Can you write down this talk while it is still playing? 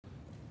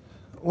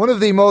One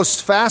of the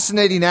most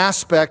fascinating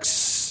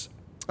aspects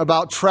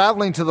about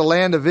traveling to the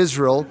land of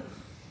Israel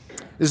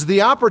is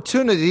the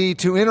opportunity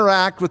to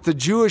interact with the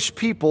Jewish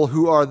people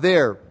who are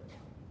there.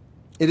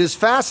 It is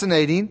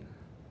fascinating,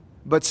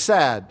 but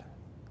sad.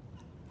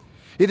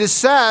 It is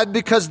sad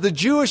because the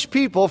Jewish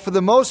people, for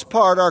the most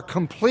part, are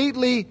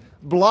completely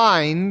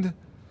blind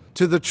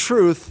to the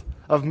truth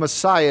of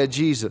Messiah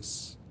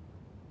Jesus.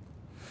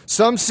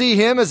 Some see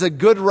him as a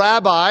good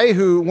rabbi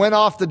who went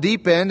off the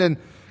deep end and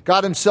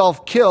got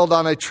himself killed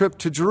on a trip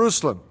to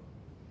Jerusalem.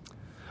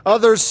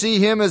 Others see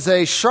him as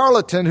a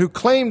charlatan who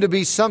claimed to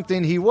be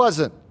something he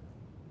wasn't.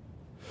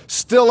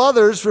 Still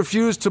others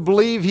refuse to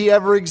believe he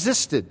ever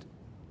existed.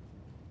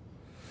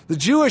 The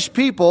Jewish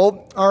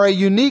people are a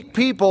unique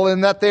people in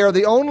that they are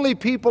the only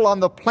people on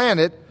the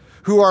planet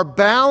who are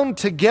bound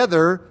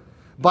together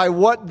by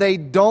what they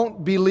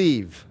don't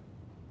believe.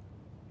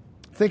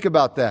 Think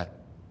about that.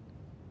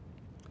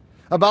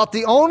 About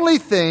the only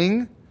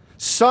thing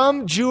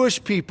some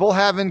Jewish people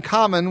have in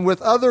common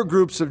with other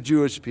groups of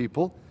Jewish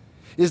people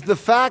is the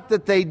fact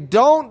that they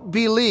don't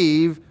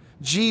believe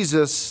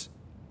Jesus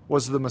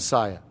was the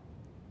Messiah.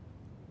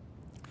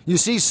 You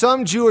see,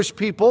 some Jewish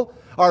people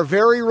are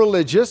very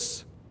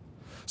religious.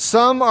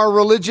 Some are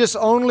religious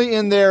only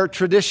in their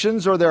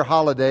traditions or their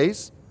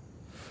holidays.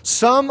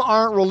 Some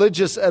aren't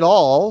religious at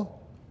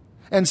all.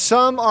 And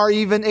some are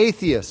even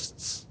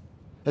atheists,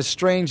 as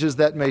strange as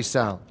that may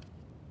sound.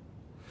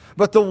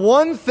 But the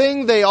one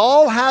thing they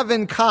all have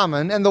in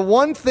common, and the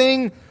one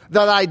thing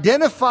that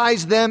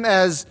identifies them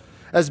as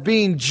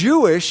being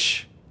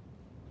Jewish,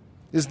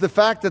 is the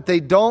fact that they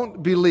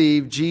don't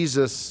believe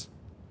Jesus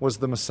was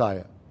the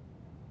Messiah.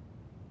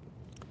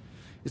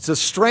 It's a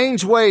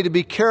strange way to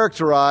be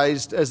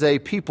characterized as a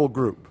people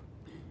group.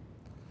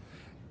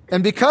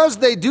 And because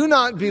they do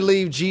not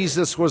believe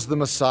Jesus was the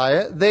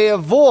Messiah, they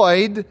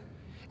avoid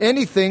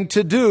anything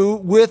to do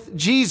with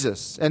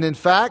Jesus. And in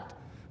fact,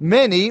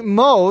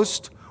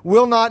 most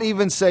will not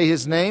even say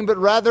his name, but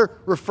rather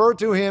refer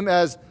to him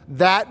as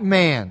that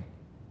man.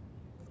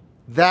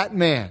 That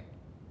man.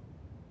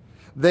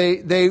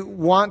 They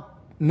want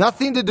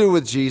nothing to do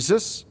with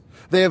Jesus.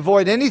 They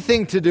avoid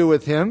anything to do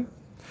with him.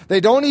 They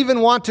don't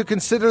even want to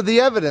consider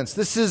the evidence.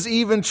 This is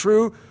even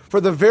true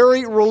for the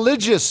very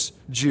religious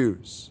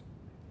Jews.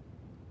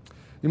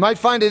 You might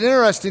find it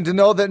interesting to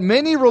know that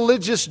many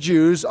religious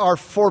Jews are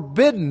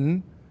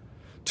forbidden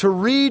to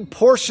read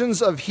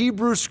portions of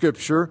Hebrew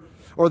Scripture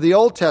or the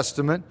Old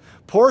Testament,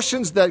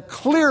 portions that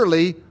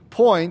clearly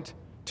point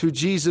to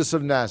Jesus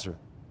of Nazareth.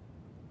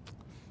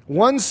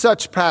 One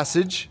such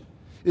passage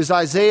is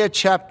Isaiah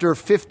chapter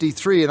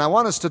 53, and I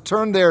want us to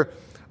turn there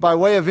by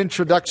way of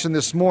introduction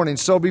this morning.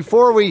 So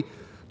before we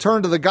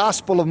turn to the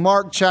Gospel of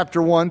Mark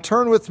chapter 1,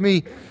 turn with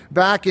me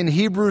back in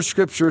Hebrew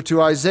Scripture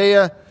to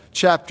Isaiah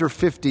chapter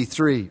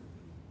 53.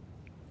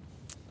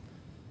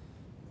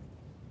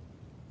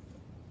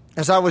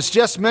 As I was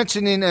just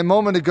mentioning a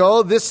moment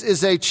ago, this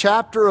is a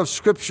chapter of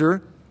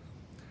Scripture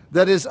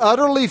that is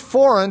utterly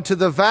foreign to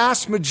the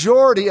vast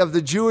majority of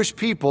the Jewish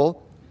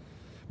people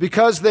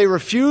because they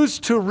refuse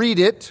to read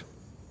it,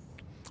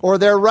 or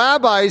their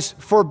rabbis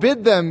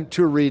forbid them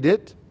to read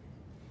it,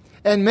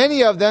 and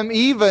many of them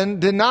even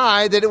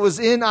deny that it was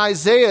in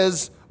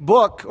Isaiah's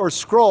book or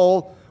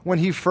scroll when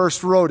he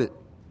first wrote it.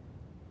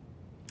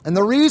 And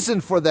the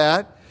reason for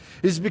that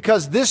is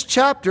because this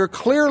chapter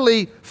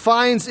clearly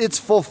finds its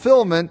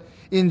fulfillment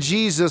in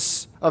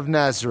Jesus of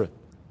Nazareth.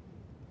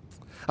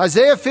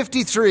 Isaiah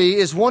 53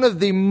 is one of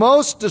the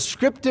most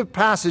descriptive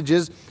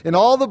passages in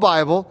all the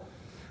Bible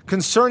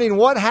concerning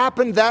what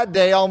happened that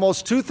day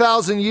almost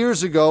 2,000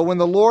 years ago when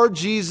the Lord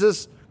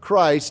Jesus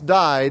Christ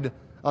died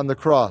on the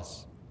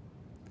cross.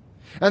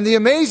 And the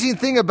amazing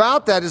thing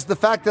about that is the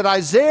fact that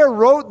Isaiah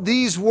wrote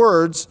these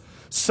words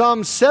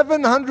some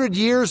 700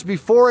 years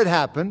before it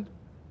happened,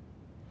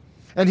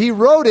 and he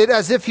wrote it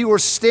as if he were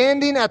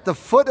standing at the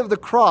foot of the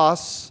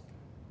cross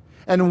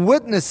and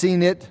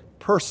witnessing it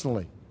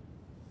personally.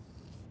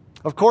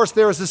 Of course,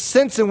 there is a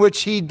sense in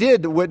which he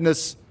did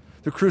witness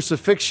the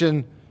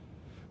crucifixion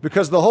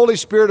because the Holy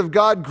Spirit of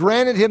God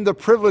granted him the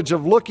privilege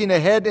of looking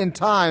ahead in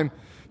time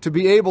to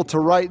be able to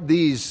write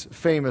these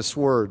famous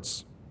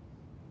words.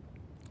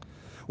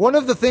 One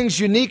of the things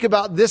unique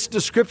about this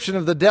description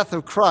of the death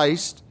of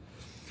Christ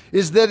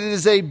is that it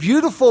is a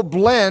beautiful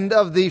blend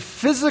of the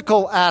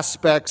physical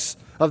aspects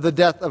of the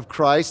death of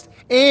Christ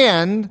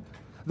and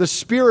the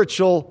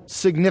spiritual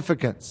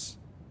significance.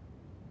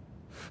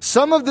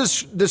 Some of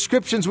the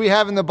descriptions we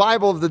have in the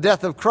Bible of the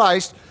death of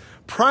Christ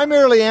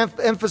primarily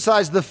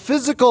emphasize the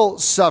physical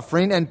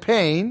suffering and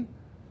pain,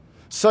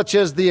 such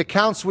as the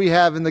accounts we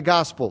have in the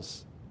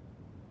Gospels.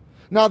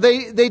 Now,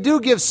 they do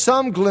give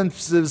some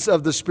glimpses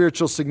of the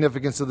spiritual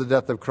significance of the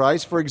death of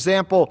Christ. For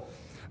example,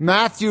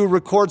 Matthew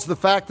records the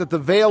fact that the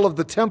veil of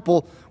the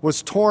temple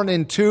was torn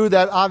in two.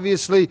 That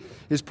obviously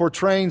is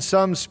portraying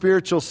some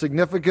spiritual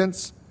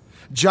significance.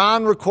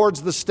 John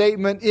records the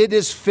statement, "It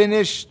is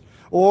finished,"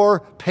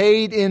 or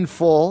 "paid in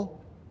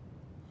full."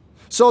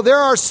 So there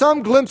are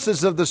some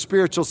glimpses of the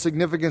spiritual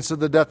significance of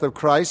the death of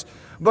Christ,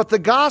 but the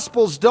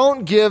Gospels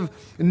don't give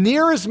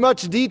near as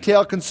much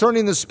detail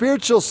concerning the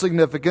spiritual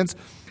significance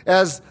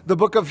as the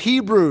book of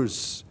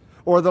Hebrews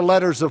or the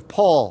letters of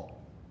Paul.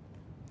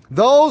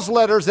 Those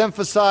letters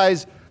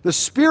emphasize the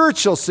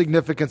spiritual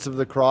significance of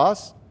the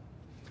cross,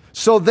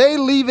 so they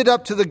leave it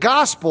up to the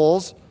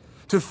Gospels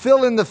to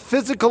fill in the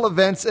physical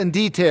events and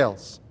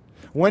details.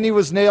 When he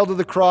was nailed to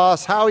the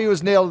cross, how he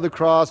was nailed to the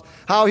cross,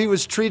 how he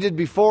was treated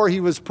before he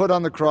was put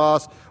on the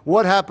cross,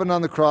 what happened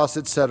on the cross,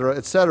 etc.,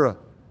 etc.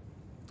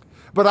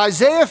 But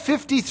Isaiah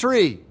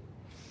 53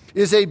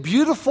 is a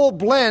beautiful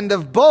blend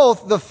of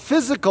both the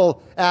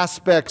physical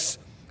aspects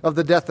of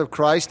the death of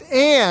Christ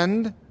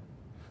and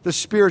the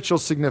spiritual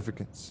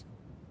significance.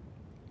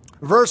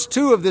 Verse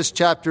 2 of this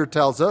chapter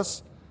tells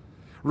us,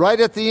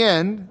 right at the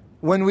end,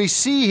 when we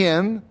see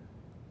him,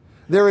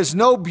 there is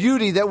no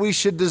beauty that we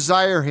should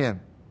desire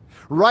him.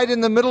 Right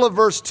in the middle of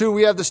verse 2,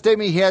 we have the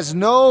statement, he has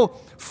no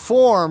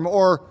form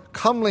or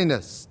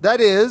comeliness. That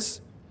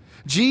is,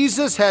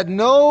 Jesus had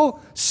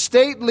no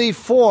stately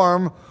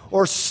form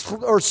or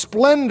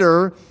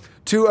splendor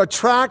to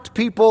attract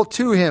people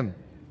to him.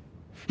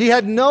 He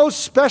had no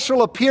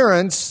special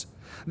appearance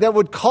that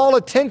would call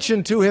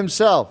attention to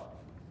himself.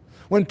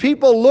 When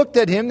people looked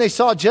at him, they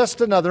saw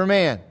just another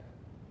man.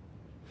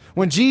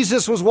 When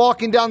Jesus was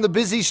walking down the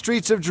busy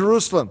streets of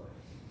Jerusalem,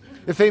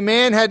 if a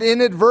man had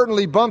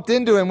inadvertently bumped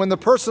into him, when the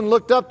person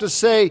looked up to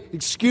say,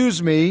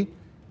 "Excuse me,"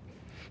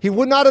 he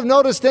would not have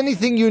noticed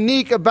anything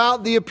unique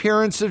about the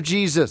appearance of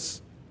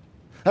Jesus.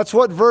 That's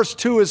what verse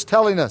 2 is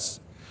telling us.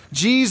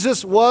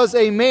 Jesus was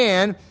a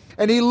man,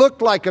 and he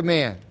looked like a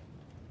man.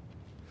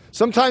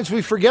 Sometimes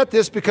we forget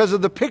this because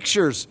of the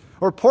pictures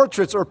or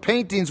portraits or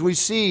paintings we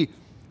see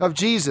of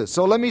Jesus.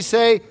 So let me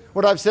say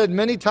what I've said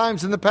many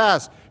times in the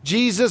past.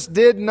 Jesus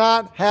did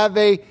not have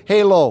a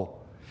halo.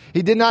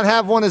 He did not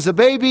have one as a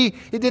baby.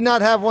 He did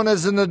not have one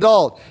as an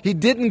adult. He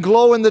didn't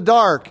glow in the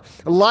dark.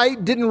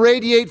 Light didn't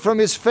radiate from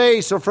his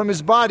face or from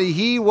his body.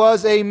 He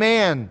was a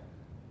man.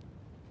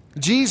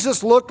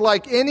 Jesus looked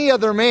like any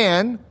other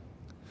man,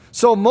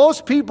 so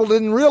most people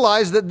didn't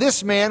realize that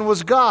this man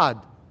was God.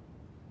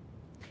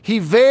 He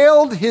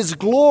veiled his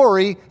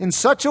glory in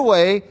such a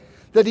way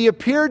that he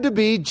appeared to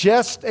be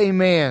just a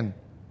man.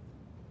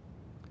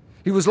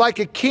 He was like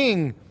a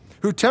king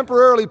who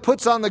temporarily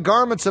puts on the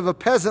garments of a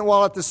peasant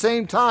while at the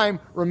same time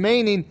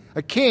remaining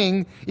a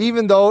king,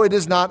 even though it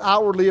is not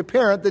outwardly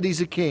apparent that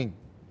he's a king.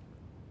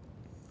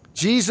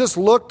 Jesus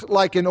looked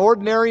like an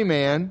ordinary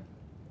man,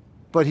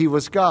 but he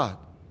was God.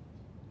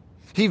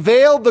 He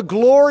veiled the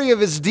glory of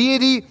his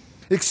deity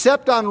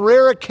except on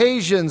rare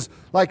occasions,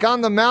 like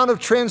on the Mount of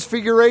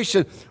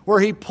Transfiguration,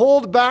 where he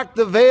pulled back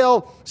the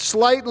veil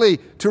slightly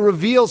to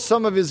reveal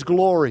some of his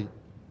glory.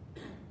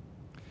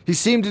 He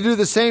seemed to do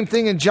the same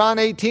thing in John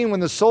 18 when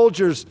the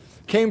soldiers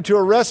came to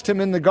arrest him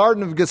in the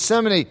Garden of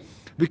Gethsemane,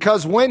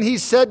 because when he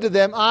said to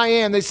them, "I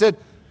am," they said,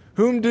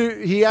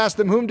 he asked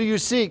them, "Whom do you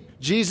seek?"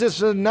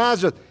 "Jesus of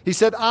Nazareth." He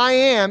said, "I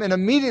am," and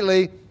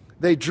immediately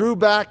they drew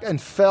back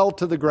and fell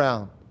to the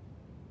ground.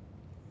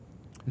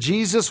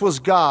 Jesus was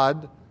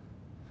God,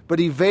 but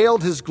he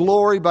veiled his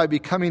glory by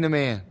becoming a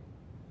man.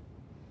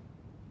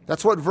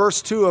 That's what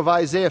verse 2 of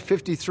Isaiah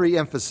 53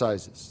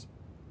 emphasizes.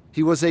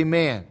 He was a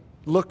man,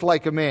 looked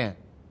like a man.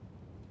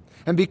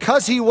 And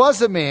because he was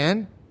a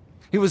man,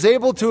 he was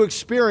able to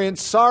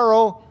experience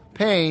sorrow,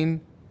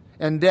 pain,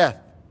 and death.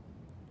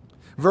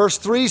 Verse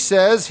 3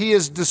 says, he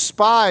is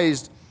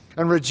despised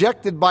and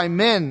rejected by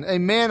men, a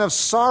man of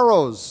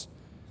sorrows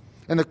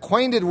and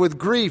acquainted with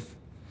grief.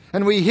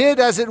 And we hid,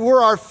 as it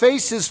were, our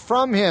faces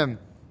from him.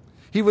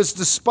 He was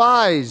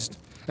despised,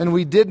 and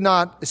we did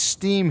not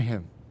esteem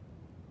him.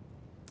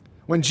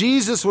 When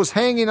Jesus was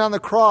hanging on the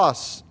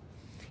cross,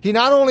 he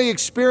not only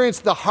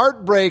experienced the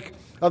heartbreak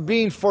of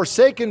being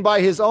forsaken by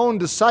his own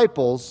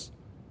disciples,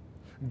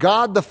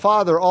 God the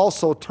Father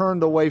also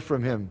turned away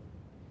from him,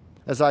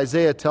 as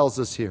Isaiah tells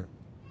us here.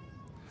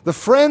 The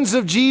friends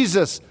of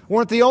Jesus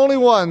weren't the only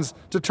ones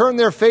to turn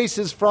their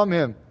faces from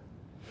him.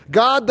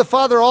 God the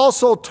Father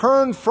also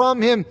turned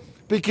from him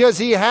because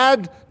he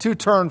had to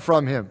turn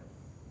from him.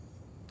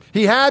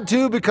 He had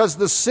to because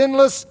the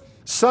sinless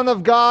Son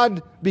of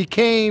God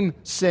became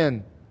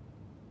sin.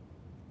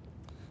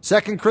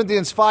 2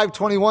 Corinthians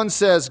 5:21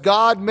 says,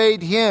 God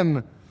made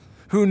him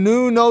who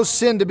knew no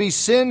sin to be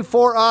sin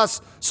for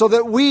us, so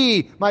that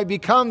we might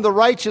become the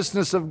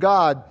righteousness of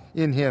God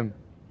in him.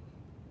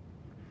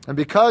 And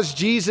because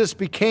Jesus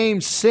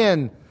became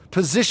sin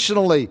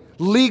positionally,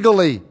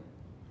 legally,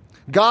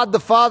 God the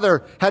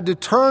Father had to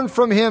turn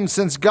from him,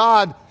 since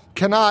God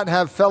cannot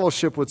have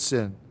fellowship with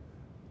sin.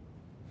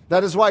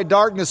 That is why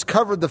darkness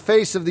covered the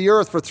face of the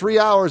earth for 3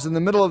 hours in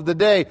the middle of the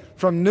day.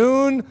 From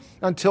noon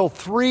until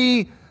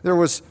 3, there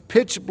was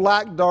pitch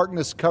black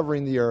darkness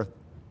covering the earth.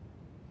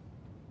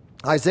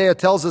 Isaiah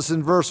tells us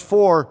in verse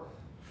 4,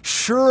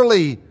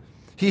 surely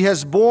he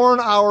has borne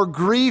our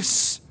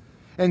griefs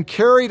and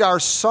carried our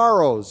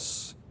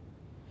sorrows,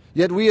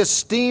 yet we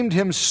esteemed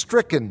him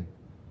stricken,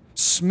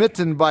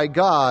 smitten by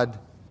God,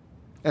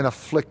 and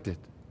afflicted.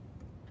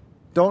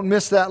 Don't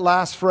miss that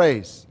last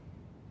phrase.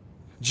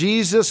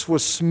 Jesus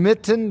was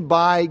smitten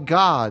by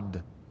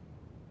God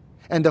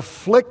and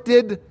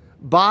afflicted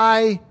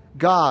by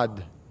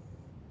God.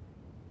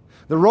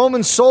 The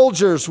Roman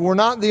soldiers were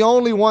not the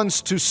only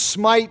ones to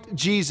smite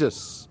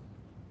Jesus.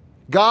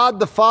 God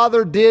the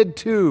Father did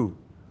too,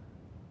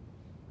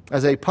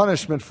 as a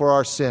punishment for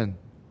our sin.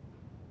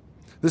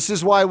 This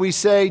is why we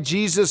say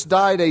Jesus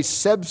died a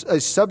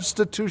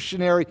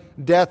substitutionary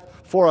death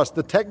for us.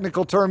 The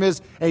technical term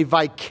is a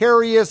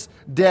vicarious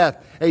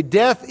death, a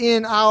death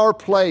in our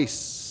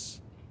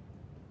place.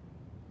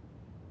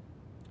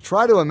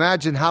 Try to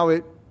imagine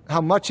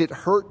how much it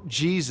hurt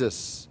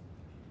Jesus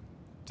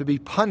to be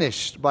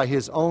punished by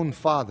his own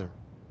Father.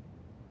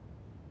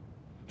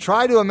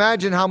 Try to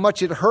imagine how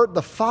much it hurt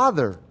the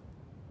Father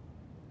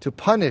to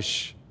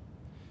punish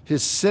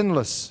his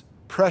sinless,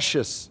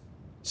 precious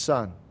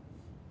Son.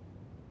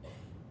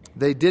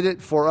 They did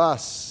it for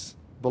us,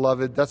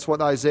 beloved. That's what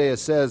Isaiah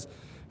says.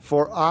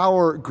 For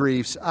our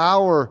griefs,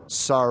 our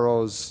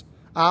sorrows,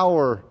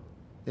 our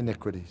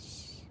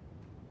iniquities.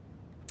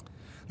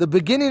 The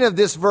beginning of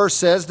this verse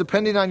says,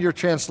 depending on your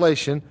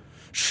translation,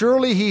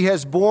 surely he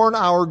has borne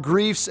our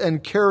griefs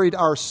and carried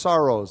our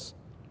sorrows.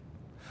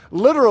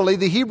 Literally,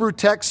 the Hebrew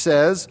text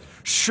says,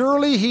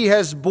 surely he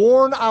has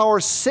borne our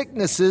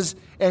sicknesses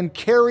and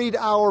carried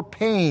our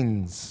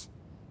pains.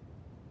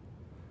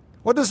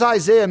 What does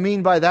Isaiah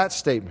mean by that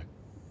statement?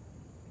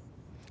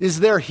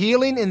 Is there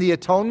healing in the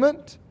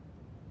atonement,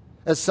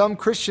 as some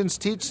Christians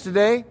teach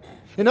today?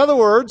 In other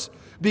words,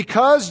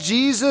 because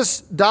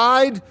Jesus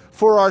died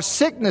for our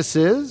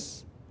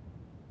sicknesses,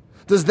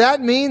 does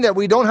that mean that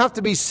we don't have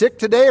to be sick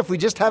today if we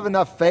just have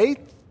enough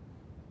faith?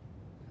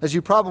 As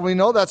you probably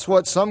know, that's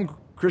what some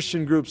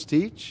Christian groups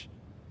teach.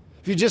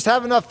 If you just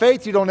have enough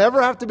faith, you don't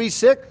ever have to be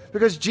sick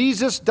because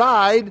Jesus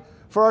died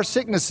for our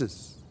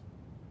sicknesses.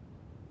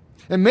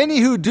 And many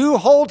who do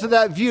hold to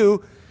that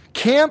view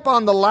camp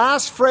on the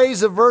last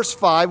phrase of verse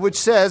 5, which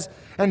says,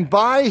 and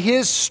by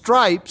his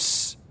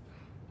stripes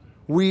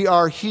we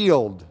are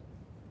healed.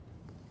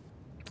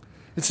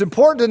 It's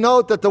important to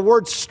note that the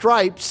word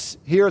stripes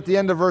here at the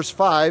end of verse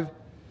 5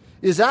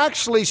 is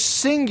actually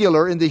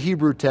singular in the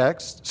Hebrew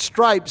text.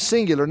 Stripes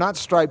singular, not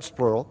stripes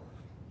plural.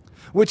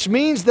 Which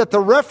means that the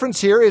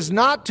reference here is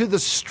not to the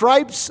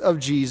stripes of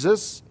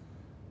Jesus,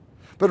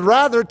 but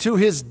rather to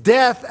his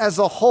death as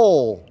a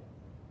whole.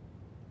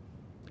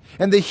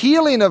 And the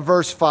healing of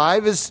verse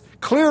 5 is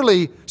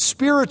clearly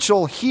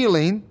spiritual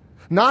healing,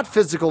 not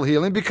physical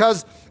healing,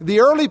 because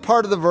the early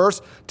part of the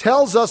verse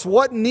tells us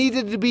what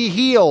needed to be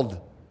healed,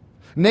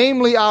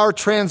 namely our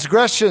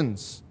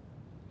transgressions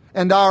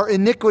and our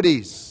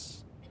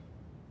iniquities.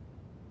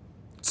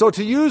 So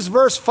to use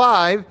verse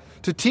 5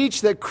 to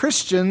teach that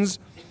Christians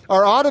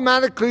are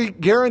automatically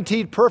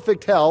guaranteed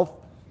perfect health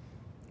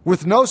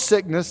with no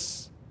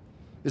sickness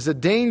is a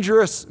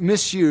dangerous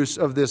misuse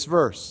of this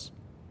verse.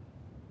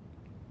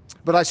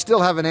 But I still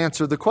haven't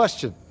answered the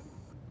question.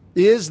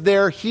 Is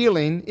there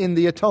healing in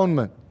the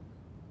atonement?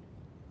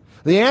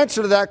 The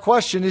answer to that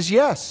question is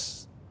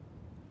yes.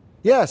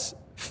 Yes,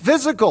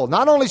 physical,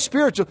 not only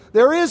spiritual.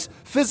 There is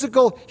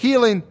physical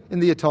healing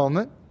in the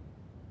atonement.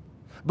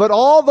 But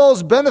all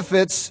those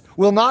benefits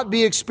will not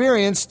be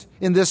experienced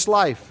in this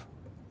life.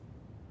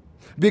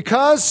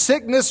 Because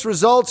sickness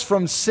results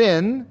from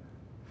sin,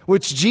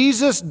 which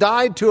Jesus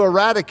died to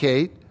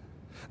eradicate,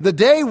 the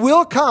day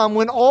will come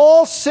when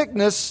all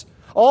sickness,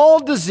 all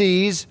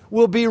disease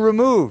will be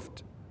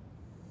removed.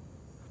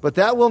 But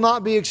that will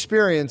not be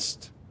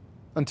experienced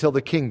until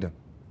the kingdom.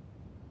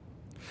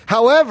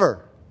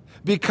 However,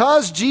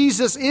 because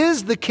Jesus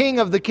is the King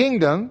of the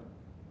kingdom,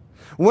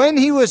 when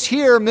he was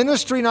here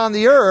ministering on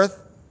the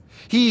earth,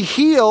 he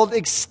healed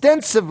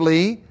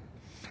extensively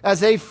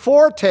as a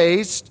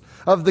foretaste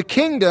of the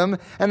kingdom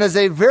and as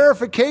a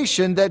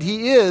verification that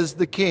he is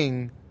the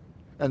King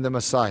and the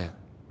Messiah.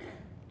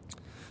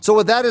 So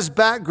with that as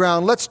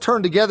background, let's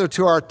turn together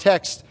to our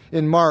text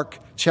in Mark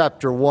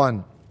chapter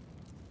 1.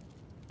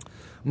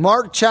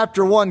 Mark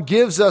chapter 1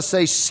 gives us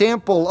a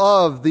sample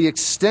of the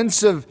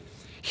extensive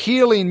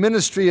healing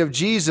ministry of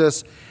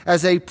Jesus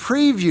as a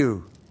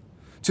preview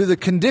to the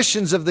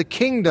conditions of the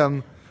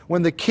kingdom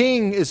when the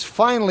king is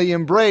finally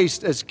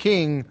embraced as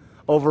king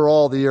over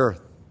all the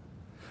earth.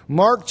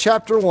 Mark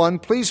chapter 1,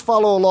 please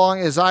follow along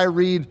as I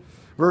read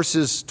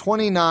verses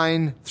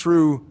 29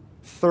 through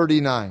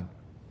 39.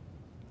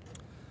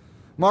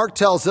 Mark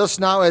tells us,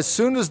 now as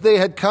soon as they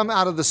had come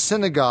out of the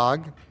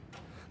synagogue,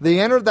 they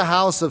entered the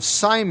house of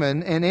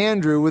Simon and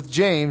Andrew with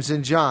James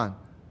and John.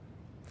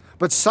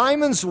 But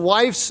Simon's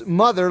wife's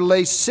mother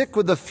lay sick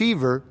with a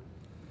fever,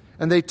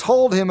 and they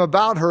told him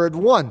about her at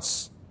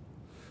once.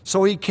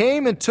 So he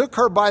came and took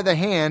her by the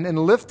hand and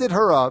lifted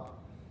her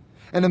up,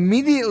 and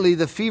immediately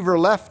the fever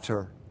left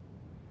her,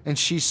 and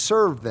she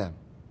served them.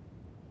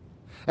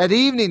 At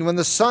evening, when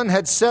the sun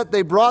had set,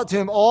 they brought to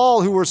him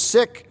all who were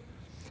sick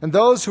and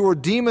those who were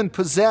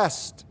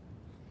demon-possessed.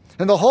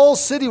 And the whole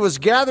city was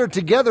gathered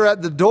together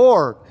at the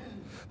door.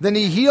 Then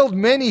he healed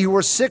many who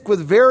were sick with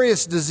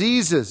various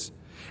diseases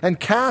and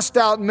cast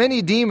out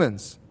many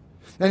demons.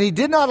 And he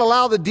did not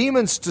allow the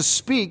demons to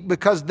speak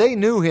because they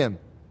knew him.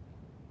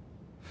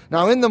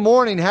 Now in the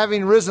morning,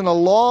 having risen a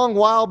long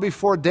while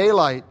before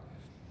daylight,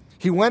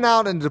 he went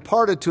out and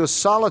departed to a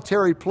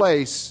solitary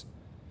place,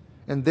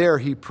 and there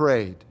he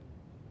prayed.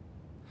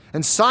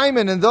 And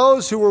Simon and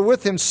those who were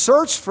with him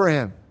searched for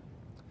him.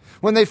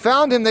 When they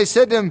found him, they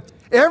said to him,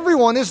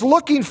 "Everyone is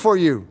looking for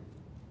you."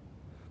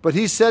 But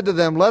he said to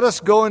them, "Let us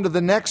go into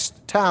the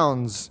next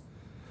towns,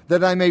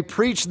 that I may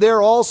preach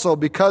there also,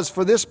 because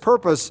for this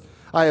purpose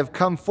I have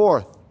come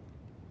forth."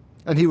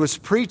 And he was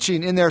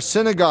preaching in their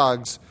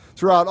synagogues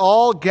throughout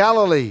all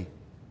Galilee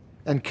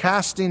and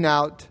casting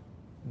out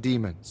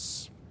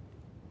demons.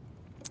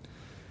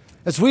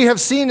 As we have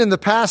seen in the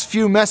past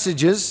few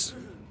messages,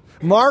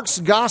 Mark's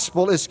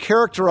gospel is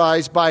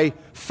characterized by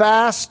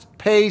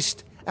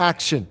fast-paced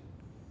action.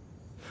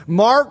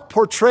 Mark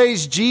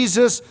portrays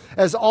Jesus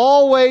as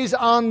always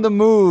on the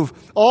move,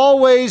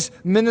 always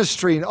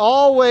ministering,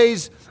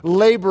 always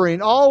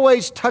laboring,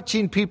 always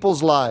touching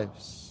people's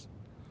lives.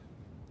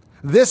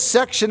 This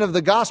section of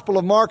the Gospel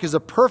of Mark is a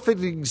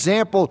perfect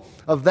example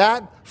of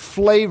that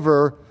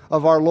flavor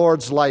of our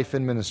Lord's life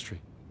and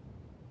ministry.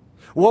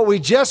 What we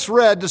just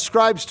read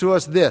describes to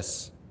us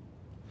this.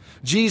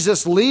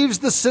 Jesus leaves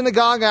the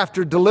synagogue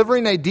after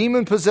delivering a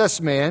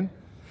demon-possessed man.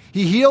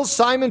 He heals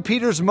Simon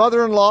Peter's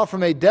mother-in-law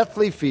from a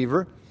deathly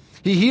fever.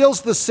 He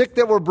heals the sick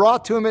that were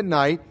brought to him at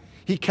night.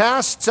 He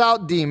casts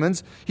out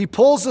demons. He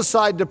pulls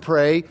aside to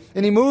pray,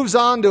 and he moves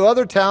on to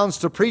other towns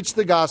to preach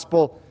the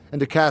gospel and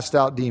to cast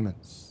out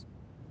demons.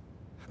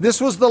 This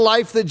was the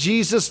life that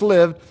Jesus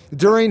lived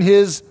during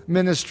his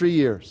ministry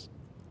years.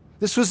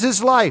 This was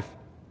his life.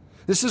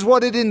 This is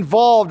what it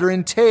involved or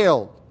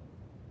entailed.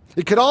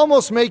 It could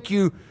almost make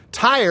you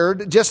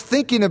tired just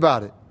thinking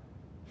about it.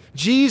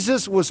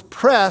 Jesus was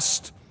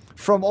pressed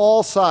from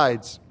all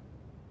sides.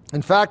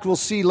 In fact, we'll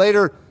see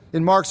later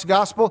in Mark's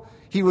gospel,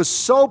 he was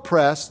so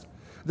pressed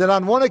that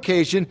on one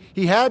occasion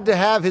he had to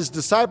have his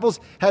disciples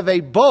have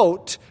a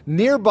boat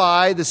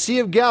nearby the Sea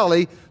of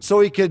Galilee so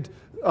he could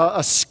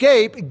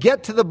escape,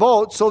 get to the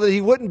boat so that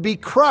he wouldn't be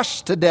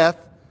crushed to death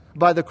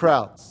by the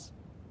crowds.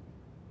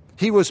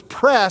 He was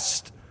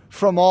pressed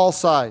from all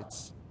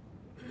sides.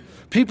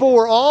 People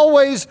were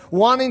always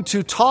wanting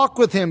to talk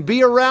with him,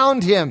 be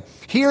around him,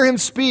 hear him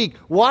speak,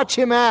 watch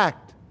him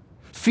act,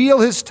 feel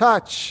his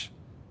touch.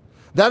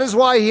 That is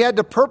why he had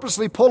to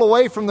purposely pull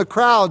away from the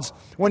crowds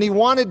when he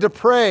wanted to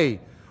pray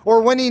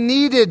or when he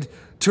needed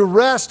to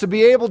rest to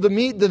be able to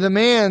meet the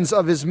demands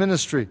of his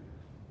ministry.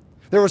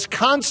 There was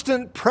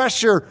constant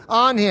pressure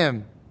on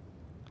him,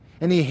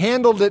 and he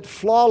handled it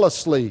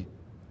flawlessly,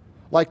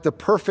 like the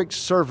perfect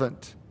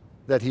servant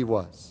that he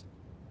was.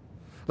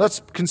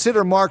 Let's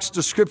consider Mark's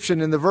description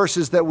in the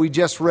verses that we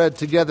just read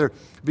together,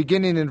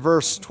 beginning in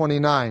verse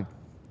 29.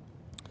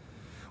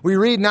 We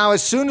read, "Now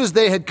as soon as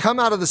they had come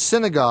out of the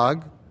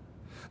synagogue,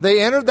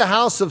 they entered the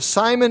house of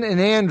Simon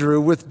and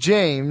Andrew with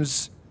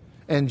James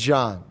and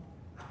John."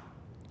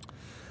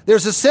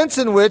 There's a sense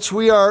in which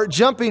we are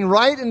jumping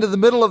right into the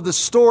middle of the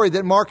story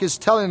that Mark is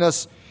telling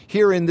us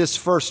here in this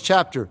first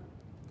chapter.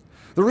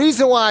 The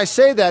reason why I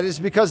say that is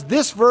because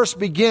this verse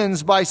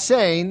begins by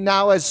saying,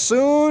 "Now as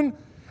soon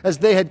as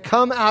they had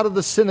come out of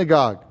the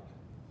synagogue."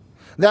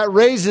 That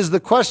raises the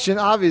question,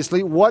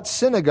 obviously, what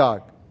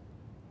synagogue?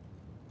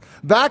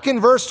 Back in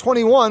verse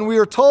 21, we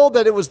are told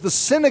that it was the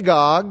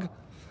synagogue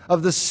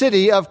of the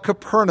city of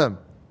Capernaum.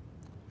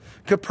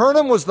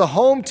 Capernaum was the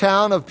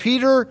hometown of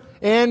Peter,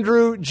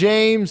 Andrew,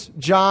 James,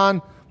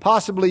 John,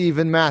 possibly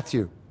even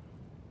Matthew.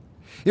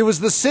 It was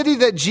the city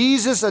that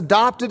Jesus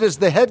adopted as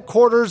the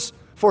headquarters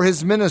for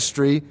his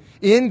ministry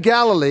in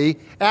Galilee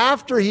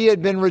after he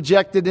had been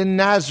rejected in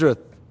Nazareth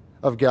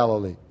of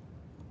Galilee.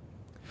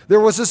 There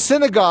was a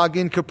synagogue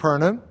in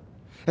Capernaum,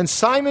 and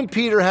Simon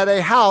Peter had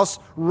a house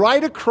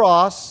right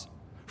across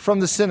from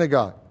the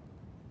synagogue.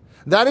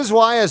 That is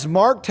why, as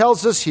Mark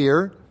tells us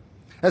here,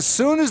 as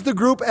soon as the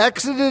group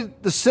exited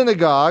the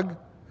synagogue,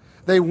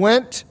 they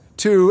went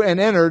to and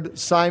entered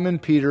Simon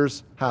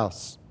Peter's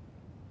house.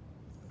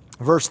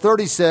 Verse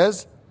 30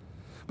 says,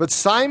 "But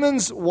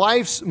Simon's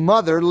wife's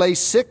mother lay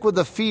sick with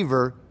a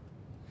fever,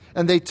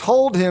 and they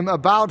told him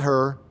about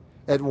her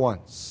at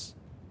once."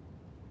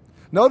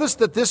 Notice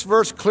that this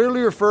verse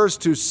clearly refers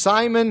to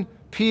Simon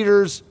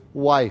Peter's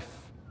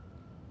wife.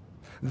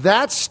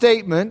 That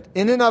statement,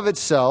 in and of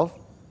itself,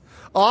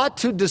 ought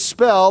to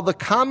dispel the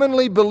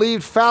commonly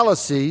believed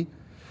fallacy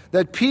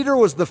that Peter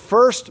was the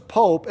first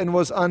pope and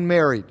was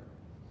unmarried.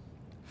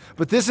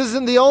 But this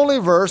isn't the only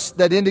verse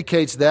that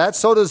indicates that.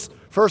 So does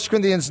 1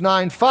 Corinthians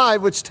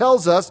 9:5, which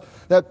tells us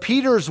that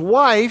Peter's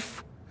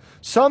wife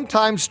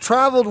sometimes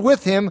traveled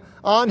with him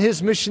on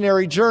his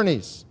missionary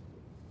journeys.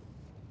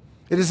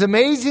 It is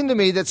amazing to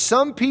me that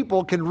some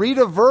people can read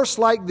a verse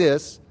like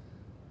this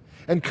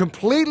and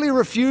completely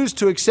refuse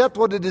to accept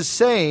what it is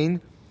saying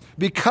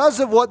because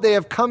of what they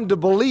have come to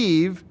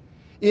believe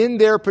in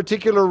their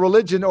particular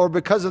religion or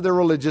because of their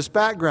religious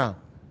background.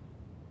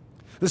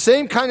 The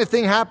same kind of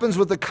thing happens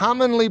with the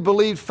commonly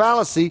believed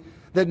fallacy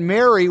that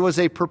Mary was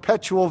a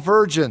perpetual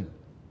virgin.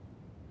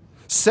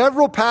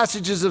 Several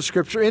passages of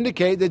Scripture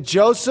indicate that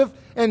Joseph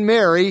and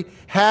Mary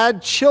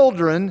had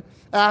children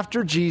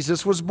after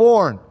Jesus was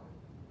born.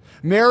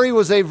 Mary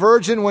was a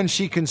virgin when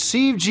she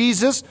conceived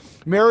Jesus.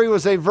 Mary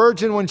was a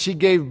virgin when she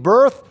gave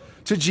birth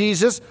to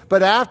Jesus.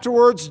 But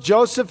afterwards,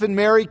 Joseph and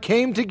Mary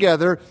came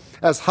together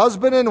as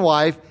husband and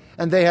wife,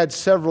 and they had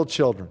several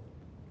children.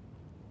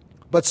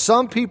 But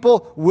some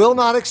people will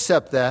not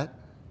accept that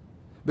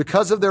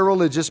because of their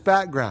religious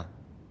background.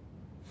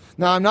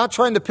 Now, I'm not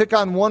trying to pick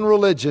on one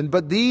religion,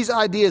 but these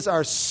ideas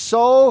are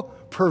so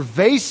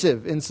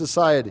pervasive in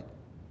society.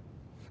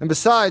 And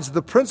besides,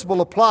 the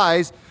principle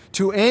applies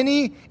to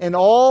any and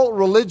all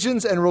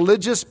religions and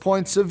religious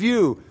points of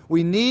view.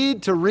 We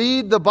need to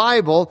read the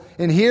Bible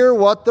and hear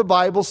what the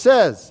Bible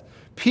says.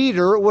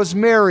 Peter was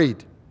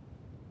married.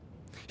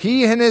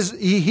 He and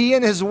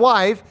his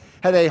wife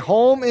had a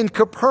home in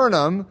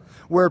Capernaum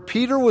where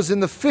Peter was in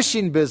the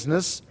fishing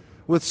business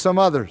with some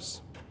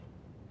others.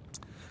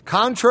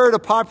 Contrary to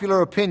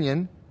popular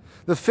opinion,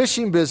 the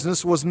fishing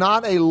business was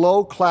not a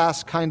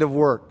low-class kind of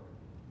work.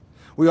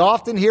 We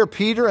often hear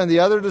Peter and the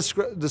other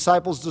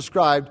disciples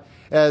described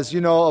as,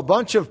 a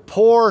bunch of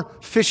poor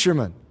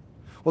fishermen.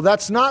 Well,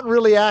 that's not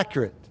really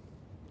accurate.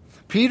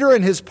 Peter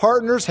and his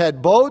partners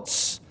had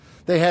boats.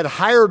 They had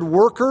hired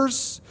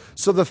workers.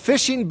 So the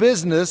fishing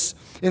business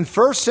in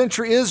first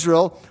century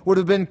Israel would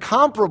have been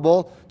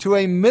comparable to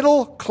a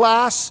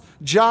middle-class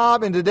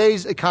job in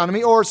today's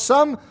economy, or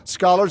some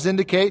scholars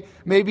indicate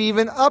maybe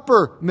even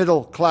upper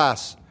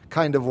middle-class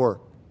kind of work.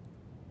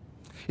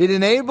 It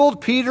enabled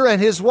Peter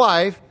and his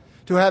wife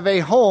to have a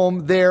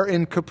home there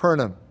in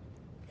Capernaum.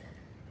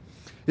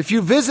 If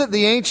you visit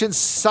the ancient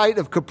site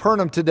of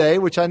Capernaum today,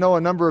 which I know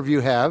a number of you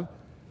have,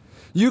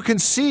 you can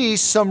see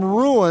some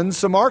ruins,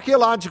 some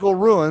archaeological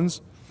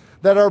ruins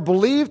that are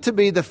believed to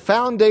be the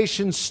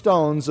foundation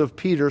stones of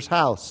Peter's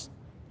house.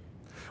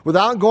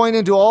 Without going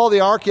into all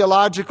the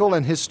archaeological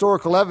and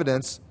historical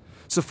evidence,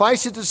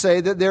 suffice it to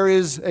say that there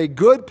is a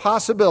good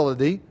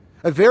possibility,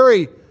 a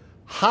very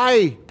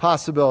high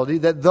possibility,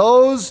 that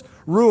those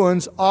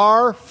ruins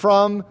are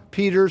from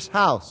Peter's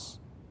house.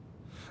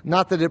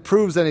 Not that it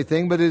proves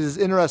anything, but it is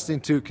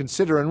interesting to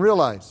consider and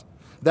realize.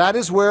 That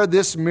is where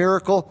this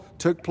miracle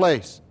took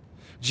place.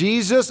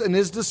 Jesus and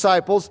his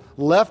disciples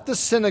left the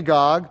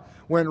synagogue,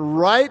 went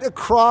right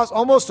across,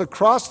 almost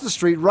across the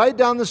street, right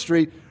down the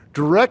street,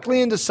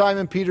 directly into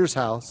Simon Peter's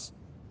house.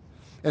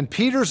 And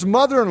Peter's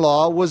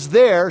mother-in-law was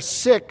there,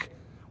 sick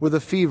with a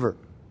fever.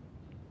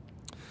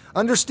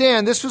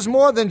 Understand, this was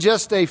more than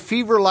just a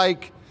fever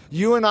like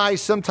you and I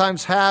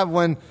sometimes have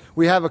when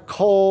we have a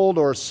cold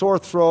or a sore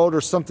throat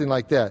or something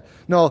like that.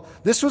 No,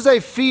 this was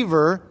a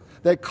fever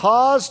that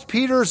caused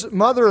Peter's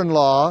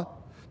mother-in-law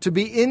to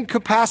be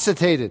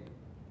incapacitated,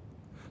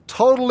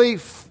 totally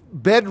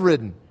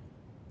bedridden.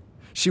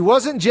 She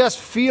wasn't just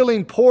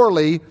feeling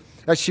poorly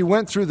as she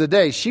went through the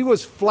day. She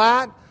was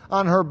flat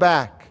on her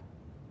back.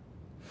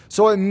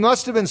 So it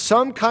must have been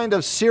some kind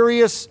of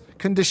serious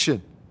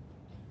condition.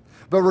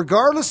 But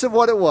regardless of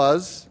what it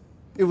was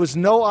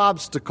no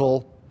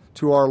obstacle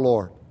to our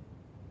Lord.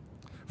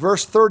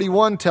 Verse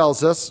 31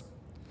 tells us,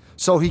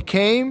 "So he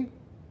came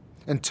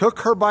and took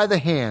her by the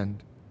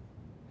hand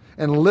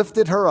and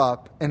lifted her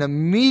up, and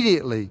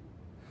immediately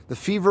the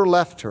fever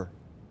left her,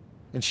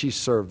 and she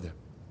served them."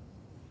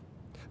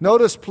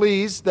 Notice,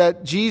 please,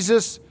 that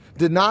Jesus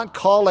did not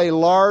call a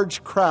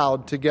large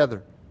crowd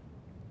together.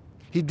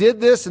 He did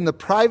this in the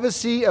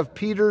privacy of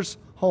Peter's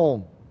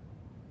home.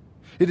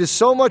 It is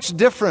so much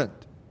different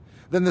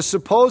than the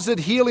supposed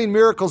healing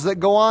miracles that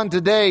go on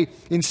today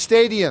in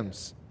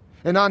stadiums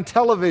and on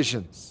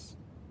televisions.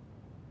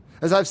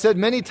 As I've said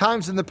many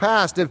times in the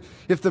past,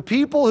 if the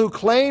people who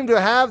claim to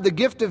have the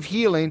gift of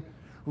healing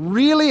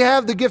really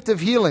have the gift of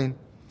healing,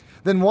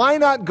 then why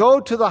not go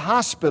to the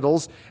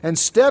hospitals and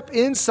step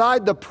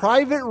inside the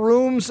private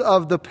rooms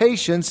of the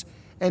patients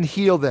and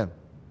heal them?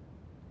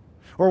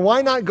 Or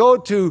why not go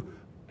to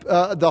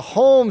the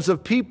homes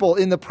of people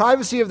in the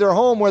privacy of their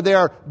home where they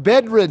are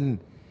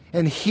bedridden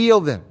and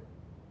heal them?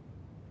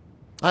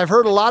 I've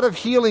heard a lot of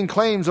healing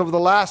claims over the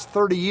last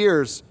 30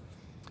 years,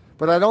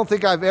 but I don't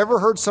think I've ever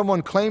heard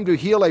someone claim to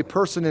heal a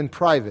person in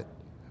private.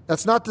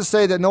 That's not to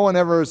say that no one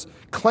ever has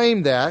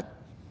claimed that,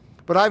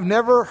 but I've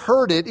never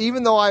heard it,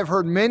 even though I've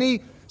heard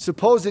many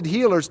supposed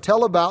healers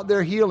tell about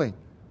their healing.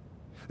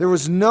 There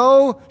was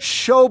no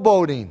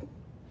showboating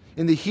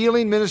in the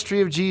healing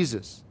ministry of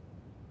Jesus.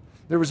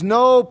 There was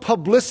no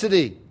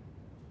publicity,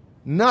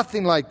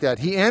 nothing like that.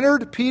 He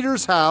entered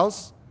Peter's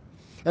house,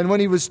 and when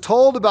he was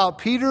told about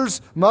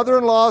Peter's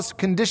mother-in-law's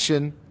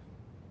condition,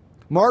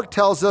 Mark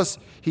tells us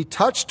he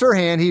touched her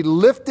hand, he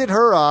lifted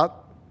her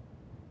up,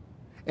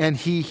 and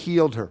he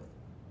healed her.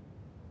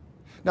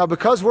 Now,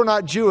 because we're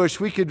not Jewish,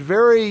 we could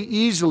very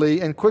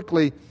easily and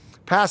quickly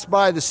pass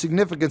by the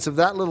significance of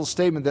that little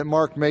statement that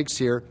Mark makes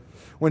here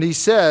when he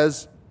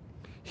says,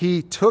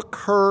 he took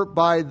her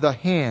by the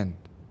hand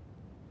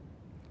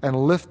and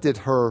lifted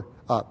her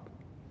up.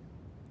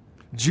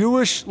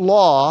 Jewish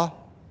law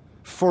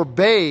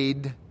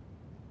forbade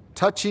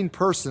touching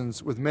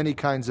persons with many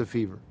kinds of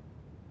fever.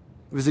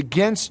 It was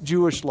against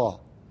Jewish law.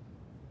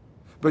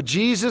 But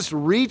Jesus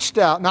reached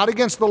out, not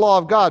against the law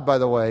of God, by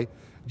the way,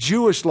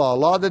 Jewish law, a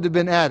law that had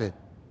been added.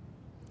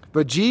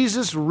 But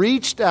Jesus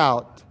reached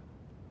out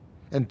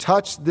and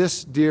touched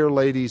this dear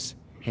lady's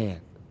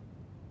hand.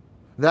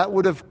 That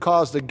would have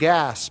caused a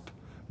gasp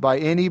by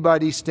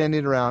anybody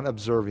standing around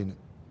observing it.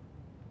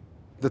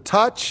 The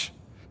touch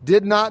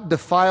did not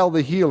defile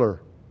the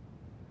healer,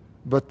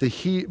 but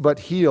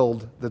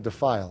healed the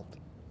defiled.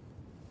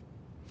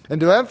 And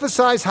to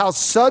emphasize how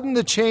sudden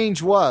the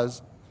change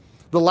was,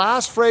 the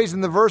last phrase in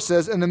the verse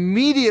says, and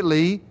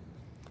immediately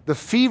the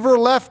fever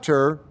left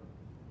her,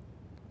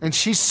 and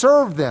she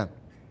served them.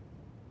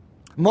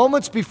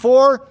 Moments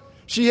before,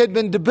 she had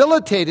been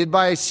debilitated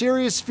by a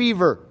serious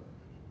fever.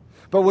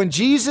 But when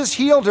Jesus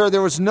healed her,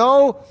 there was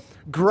no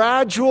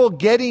gradual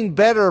getting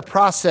better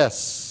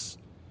process.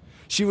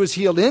 She was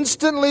healed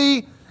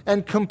instantly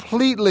and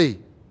completely.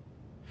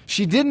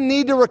 She didn't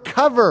need to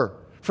recover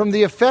from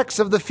the effects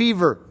of the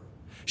fever.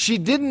 She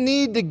didn't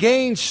need to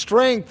gain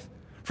strength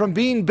from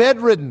being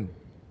bedridden.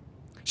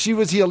 She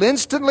was healed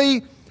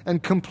instantly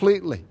and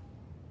completely.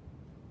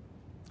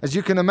 As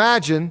you can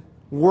imagine,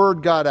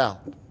 word got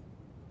out.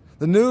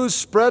 The news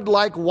spread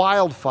like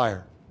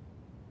wildfire.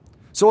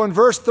 So in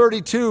verse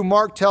 32,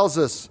 Mark tells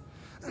us,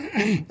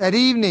 at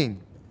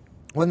evening,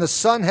 when the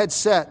sun had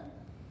set,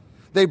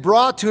 they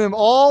brought to him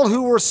all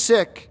who were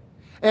sick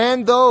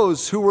and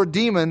those who were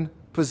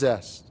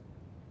demon-possessed.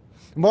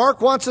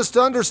 Mark wants us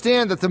to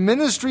understand that the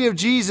ministry of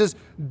Jesus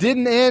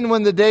didn't end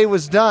when the day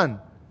was done.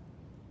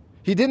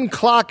 He didn't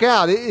clock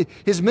out.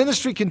 His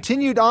ministry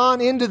continued on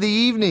into the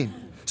evening.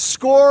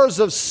 Scores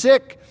of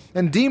sick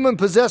and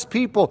demon-possessed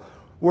people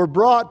were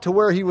brought to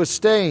where he was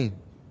staying.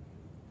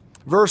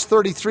 Verse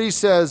 33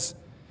 says,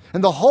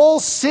 and the whole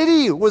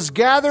city was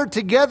gathered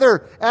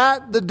together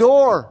at the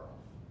door.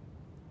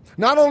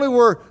 Not only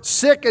were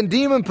sick and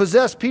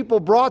demon-possessed people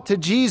brought to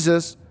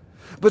Jesus,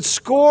 but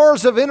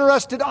scores of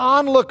interested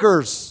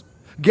onlookers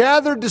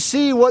gathered to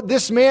see what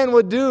this man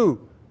would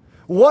do.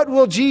 What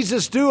will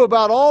Jesus do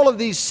about all of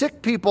these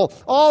sick people,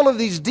 all of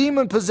these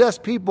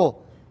demon-possessed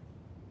people?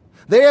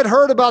 They had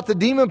heard about the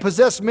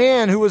demon-possessed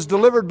man who was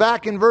delivered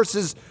back in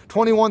verses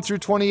 21 through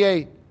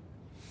 28.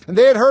 And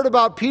they had heard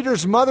about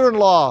Peter's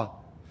mother-in-law,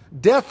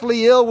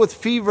 deathly ill with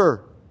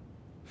fever.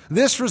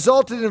 This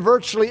resulted in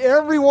virtually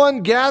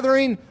everyone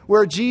gathering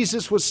where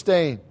Jesus was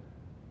staying.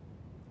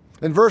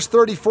 And verse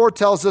 34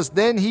 tells us,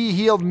 then he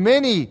healed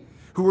many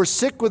who were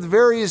sick with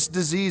various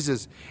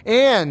diseases,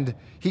 and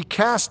he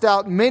cast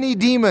out many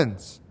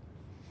demons.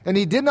 And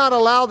he did not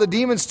allow the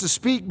demons to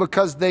speak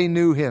because they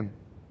knew him.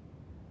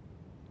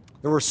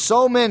 There were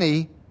so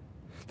many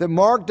that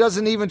Mark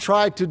doesn't even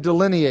try to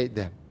delineate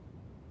them.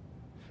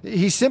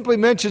 He simply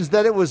mentions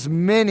that it was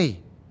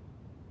many.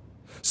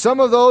 Some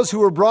of those who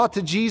were brought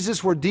to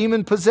Jesus were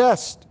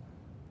demon-possessed.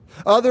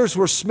 Others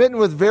were smitten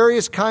with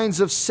various kinds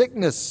of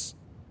sickness.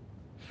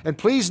 And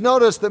please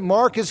notice that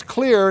Mark is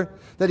clear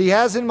that he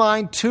has in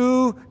mind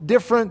two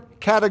different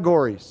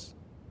categories.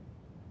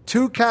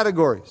 Two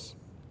categories.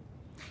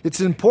 It's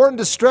important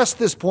to stress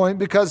this point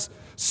because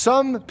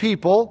some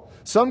people,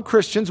 some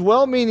Christians,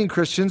 well-meaning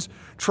Christians,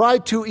 try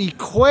to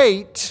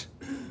equate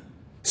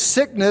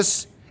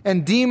sickness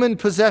and demon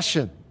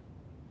possession.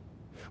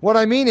 What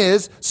I mean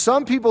is,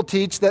 some people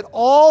teach that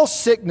all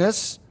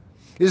sickness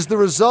is the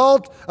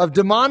result of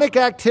demonic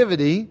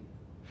activity.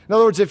 In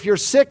other words, if you're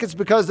sick, it's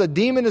because a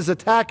demon is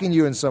attacking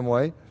you in some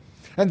way.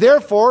 And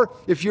therefore,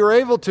 if you're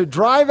able to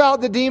drive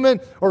out the demon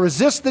or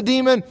resist the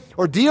demon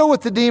or deal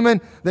with the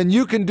demon, then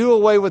you can do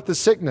away with the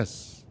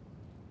sickness.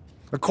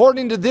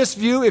 According to this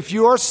view, if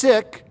you are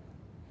sick,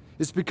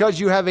 it's because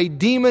you have a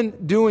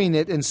demon doing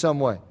it in some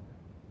way.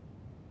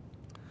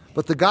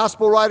 But the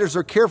gospel writers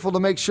are careful to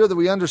make sure that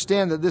we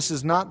understand that this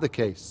is not the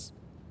case.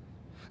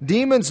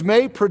 Demons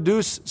may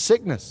produce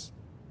sickness.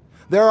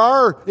 There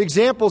are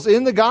examples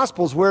in the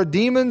Gospels where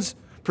demons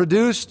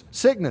produced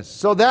sickness.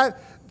 So that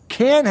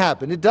can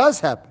happen. It does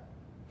happen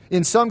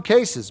in some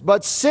cases.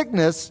 But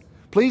sickness,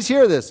 please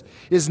hear this,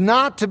 is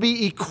not to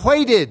be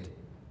equated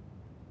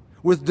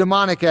with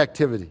demonic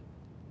activity.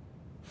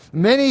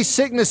 Many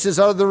sicknesses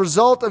are the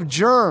result of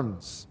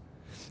germs,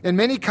 and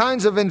many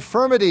kinds of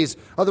infirmities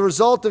are the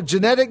result of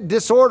genetic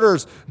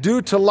disorders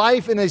due to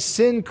life in a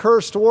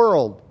sin-cursed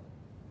world.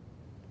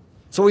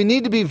 So we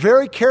need to be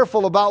very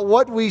careful about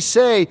what we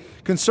say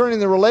concerning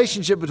the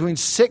relationship between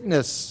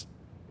sickness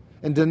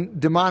and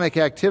demonic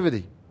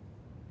activity.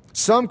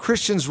 Some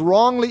Christians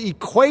wrongly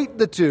equate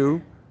the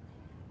two,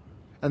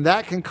 and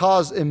that can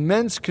cause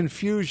immense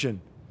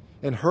confusion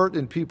and hurt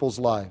in people's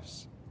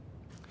lives.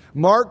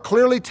 Mark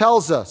clearly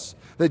tells us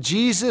that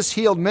Jesus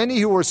healed many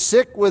who were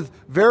sick with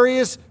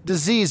various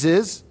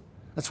diseases.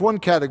 That's one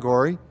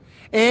category.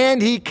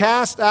 And he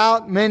cast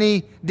out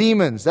many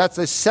demons. That's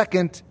a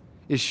second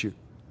issue.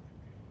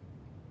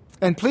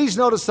 And please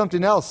notice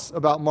something else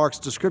about Mark's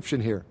description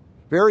here.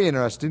 Very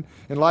interesting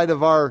in light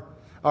of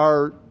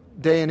our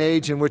day and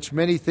age in which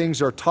many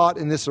things are taught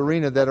in this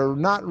arena that are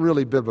not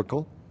really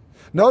biblical.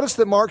 Notice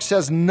that Mark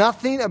says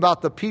nothing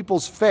about the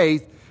people's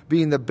faith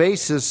being the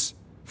basis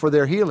for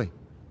their healing.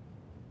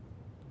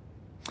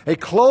 A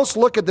close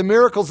look at the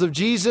miracles of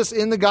Jesus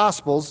in the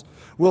Gospels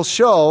will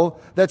show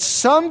that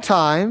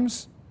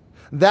sometimes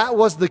that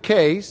was the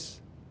case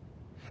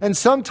and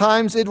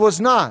sometimes it was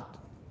not.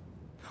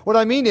 What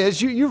I mean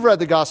is, you've read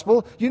the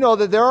Gospel. You know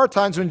that there are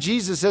times when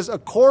Jesus says,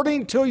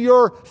 according to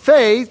your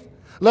faith,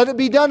 let it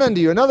be done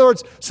unto you. In other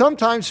words,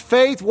 sometimes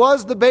faith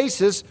was the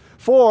basis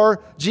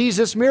for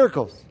Jesus'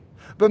 miracles.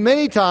 But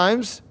many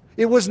times,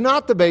 it was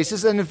not the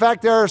basis. And in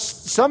fact, there are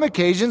some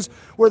occasions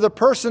where the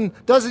person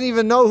doesn't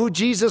even know who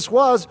Jesus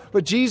was,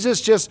 but Jesus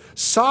just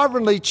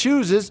sovereignly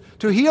chooses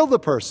to heal the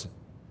person.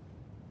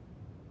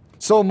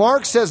 So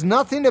Mark says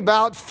nothing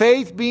about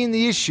faith being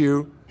the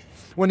issue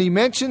when he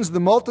mentions the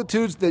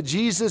multitudes that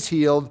Jesus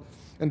healed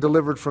and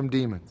delivered from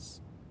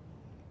demons.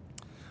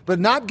 But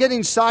not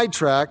getting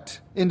sidetracked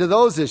into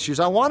those issues,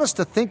 I want us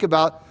to think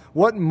about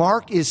what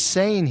Mark is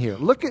saying here.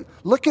 Look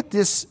at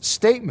this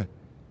statement.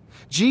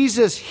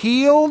 Jesus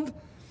healed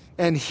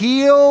and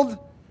healed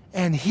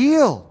and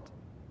healed.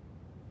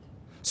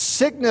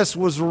 Sickness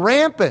was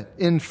rampant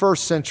in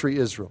first century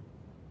Israel.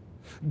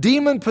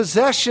 Demon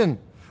possession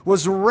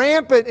was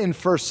rampant in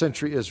first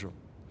century Israel.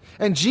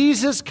 And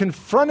Jesus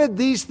confronted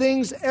these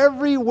things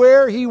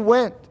everywhere he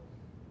went.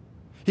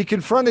 He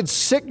confronted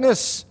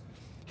sickness.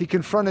 He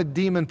confronted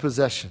demon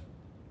possession.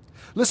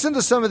 Listen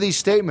to some of these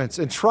statements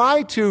and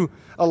try to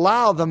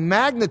allow the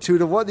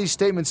magnitude of what these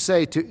statements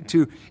say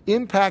to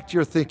impact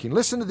your thinking.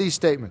 Listen to these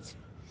statements.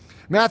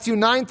 Matthew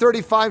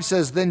 9:35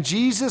 says, Then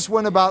Jesus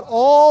went about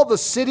all the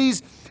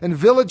cities and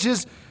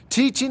villages,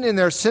 teaching in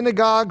their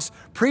synagogues,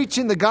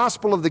 preaching the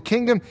gospel of the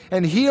kingdom,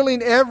 and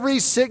healing every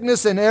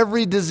sickness and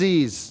every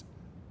disease.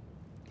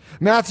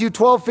 Matthew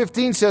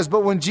 12:15 says,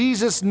 But when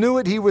Jesus knew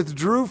it, he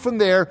withdrew from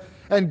there,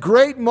 and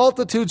great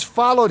multitudes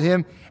followed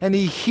him, and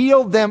he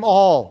healed them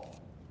all.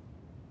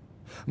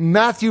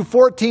 Matthew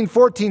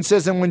 14:14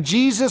 says, And when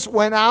Jesus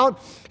went out,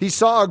 he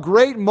saw a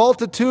great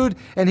multitude,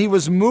 and he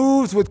was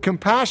moved with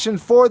compassion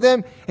for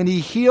them, and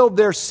he healed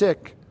their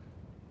sick.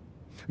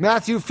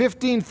 Matthew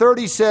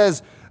 15:30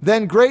 says,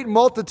 Then great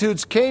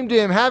multitudes came to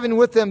him, having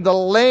with them the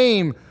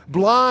lame,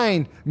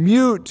 blind,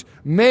 mute,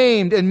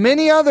 maimed, and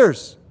many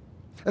others.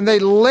 And they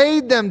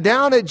laid them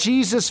down at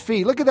Jesus'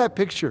 feet. Look at that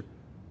picture.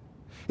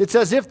 It's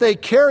as if they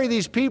carry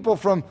these people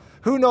from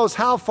who knows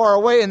how far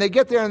away, and they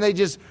get there and they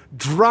just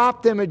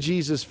drop them at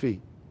Jesus'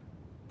 feet.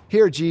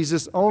 Here,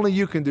 Jesus, only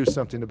you can do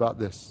something about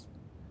this.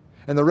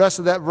 And the rest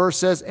of that verse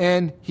says,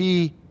 and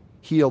he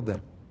healed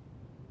them.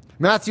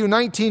 Matthew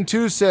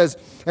 19:2 says,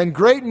 And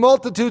great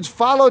multitudes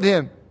followed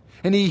him,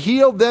 and he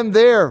healed them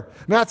there.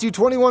 Matthew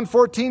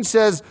 21:14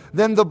 says,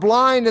 Then the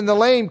blind and the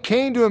lame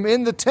came to him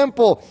in the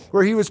temple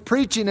where he was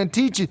preaching and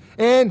teaching,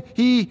 and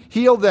he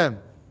healed them.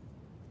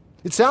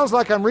 It sounds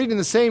like I'm reading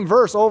the same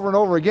verse over and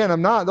over again.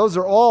 I'm not. Those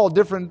are all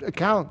different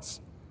accounts.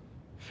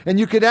 And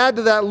you could add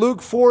to that Luke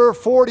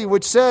 4:40,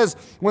 which says,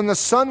 When the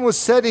sun was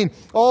setting,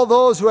 all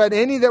those who had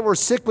any that were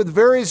sick with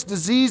various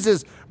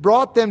diseases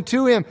brought them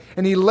to him,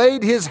 and he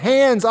laid his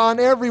hands on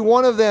every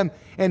one of them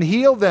and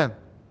healed them.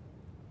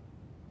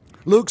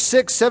 Luke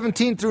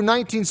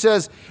 6:17-19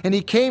 says, And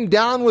he came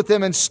down with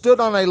them and stood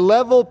on a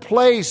level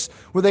place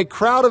with a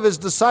crowd of his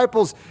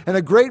disciples and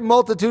a great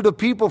multitude of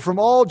people from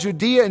all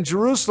Judea and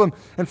Jerusalem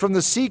and from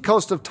the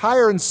seacoast of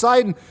Tyre and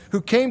Sidon, who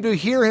came to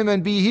hear him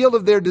and be healed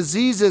of their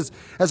diseases,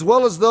 as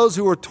well as those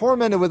who were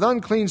tormented with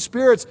unclean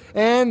spirits,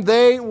 and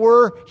they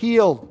were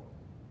healed.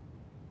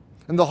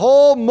 And the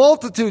whole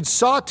multitude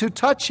sought to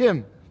touch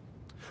him,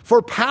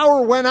 for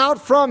power went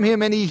out from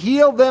him, and he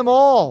healed them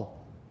all.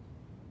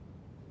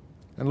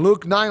 And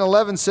Luke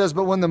 9:11 says,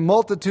 But when the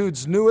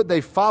multitudes knew it,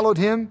 they followed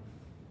him,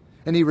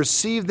 and he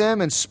received them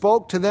and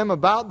spoke to them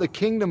about the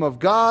kingdom of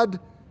God,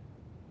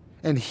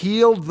 and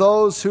healed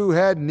those who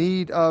had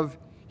need of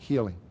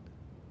healing.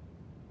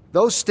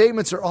 Those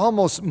statements are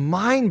almost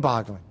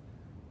mind-boggling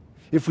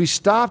if we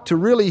stop to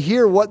really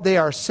hear what they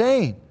are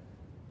saying.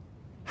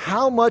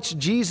 How much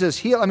Jesus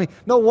healed. I mean,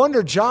 no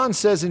wonder John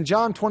says in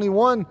John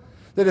 21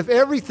 that if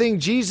everything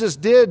Jesus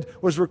did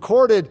was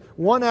recorded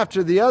one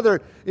after the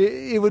other,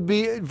 it would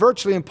be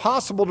virtually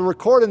impossible to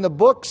record in the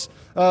books.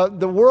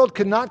 The world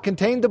could not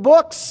contain the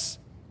books.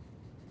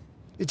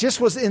 It just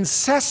was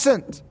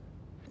incessant,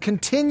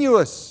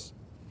 continuous.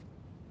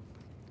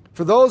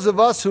 For those of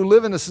us who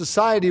live in a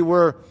society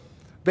where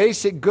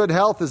basic good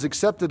health is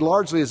accepted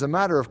largely as a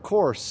matter of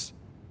course,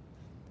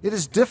 it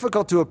is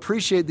difficult to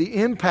appreciate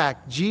the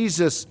impact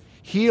Jesus'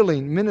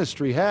 healing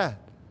ministry had.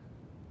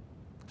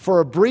 For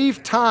a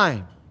brief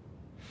time,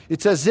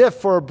 it's as if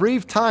for a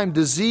brief time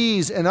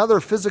disease and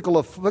other physical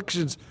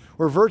afflictions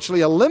were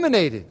virtually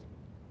eliminated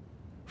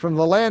from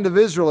the land of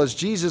Israel as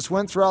Jesus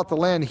went throughout the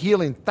land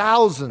healing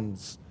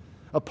thousands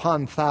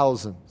upon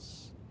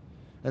thousands.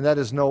 And that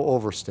is no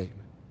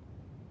overstatement.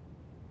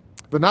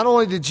 But not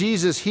only did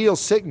Jesus heal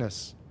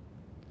sickness,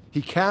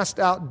 he cast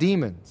out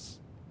demons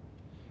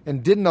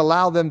and didn't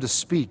allow them to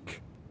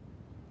speak.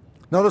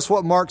 Notice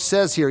what Mark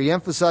says here. He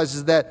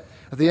emphasizes that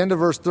at the end of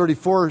verse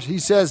 34, he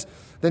says,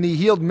 Then he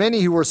healed many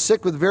who were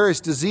sick with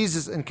various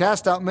diseases and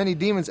cast out many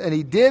demons, and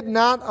he did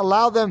not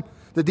allow the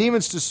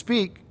demons to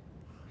speak,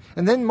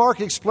 And then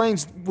Mark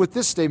explains with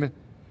this statement,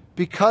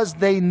 because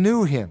they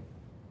knew him.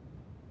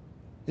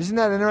 Isn't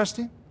that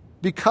interesting?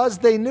 Because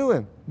they knew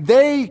him.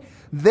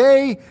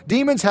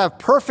 Demons have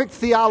perfect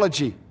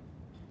theology.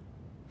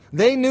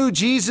 They knew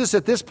Jesus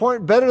at this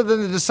point better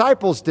than the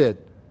disciples did.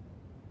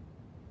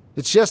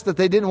 It's just that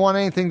they didn't want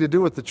anything to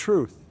do with the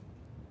truth.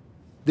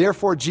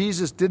 Therefore,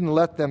 Jesus didn't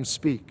let them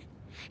speak.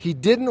 He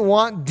didn't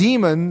want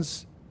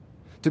demons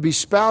to be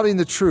spouting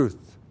the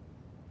truth.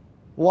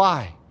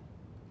 Why?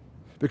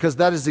 Because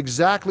that is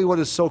exactly what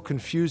is so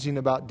confusing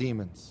about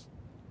demons.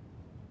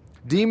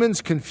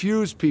 Demons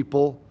confuse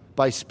people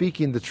by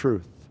speaking the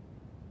truth.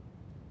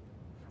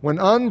 When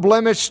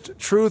unblemished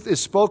truth is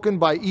spoken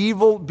by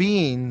evil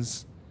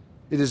beings,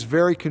 it is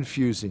very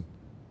confusing.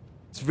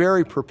 It's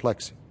very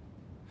perplexing.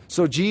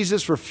 So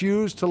Jesus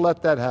refused to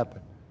let that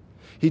happen.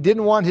 He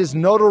didn't want his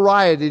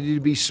notoriety to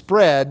be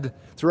spread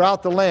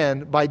throughout the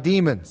land by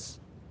demons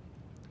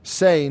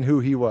saying who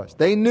he was.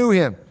 They knew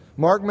him.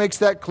 Mark makes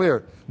that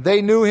clear.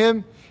 They knew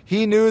him.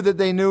 He knew that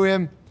they knew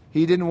him.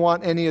 He didn't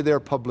want any of their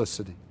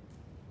publicity.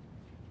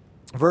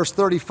 Verse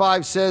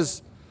 35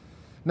 says,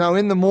 now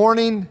in the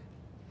morning,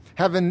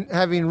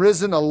 having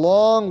risen a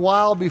long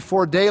while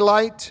before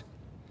daylight,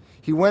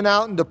 he went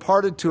out and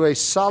departed to a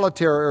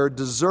solitary or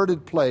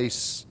deserted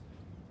place,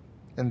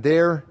 and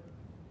there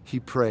he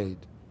prayed.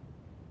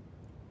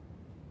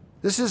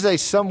 This is a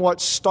somewhat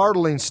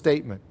startling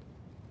statement.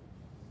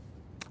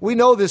 We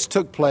know this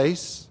took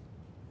place,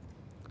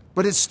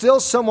 but it's still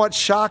somewhat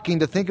shocking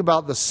to think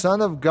about the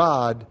Son of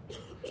God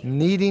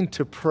needing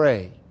to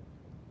pray.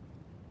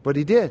 But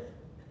he did.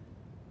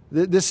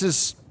 This is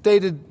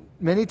stated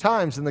many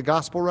times in the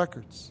gospel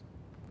records.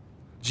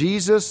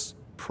 Jesus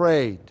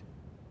prayed.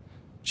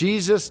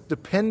 Jesus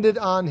depended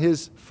on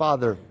his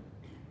Father.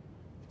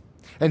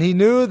 And he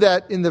knew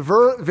that in the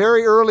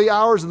very early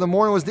hours of the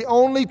morning was the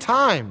only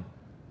time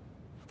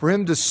for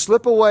him to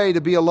slip away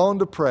to be alone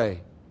to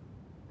pray.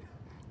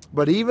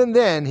 But even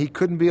then, he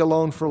couldn't be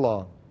alone for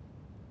long.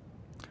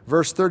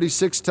 Verse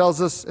 36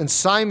 tells us, and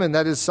Simon,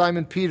 that is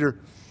Simon Peter,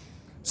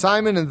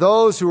 Simon and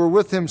those who were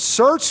with him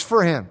searched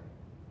for him.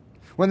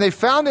 When they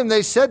found him,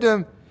 they said to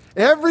him,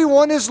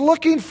 everyone is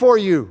looking for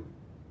you.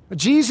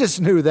 Jesus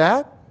knew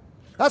that.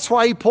 That's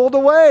why he pulled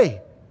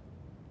away.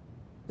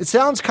 It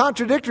sounds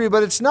contradictory,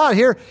 but it's not.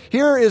 Here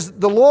is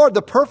the Lord,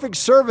 the perfect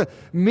servant,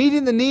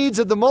 meeting the needs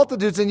of the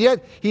multitudes, and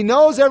yet he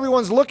knows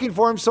everyone's looking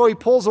for him, so he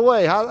pulls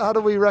away. How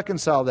do we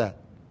reconcile that?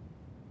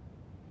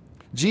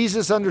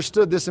 Jesus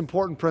understood this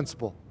important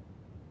principle.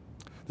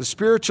 The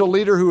spiritual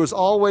leader who is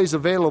always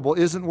available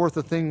isn't worth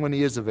a thing when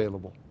he is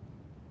available.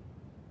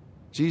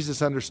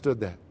 Jesus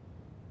understood that.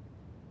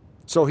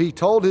 So he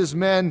told his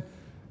men,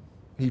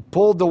 he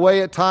pulled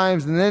away at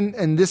times, and then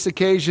on this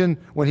occasion,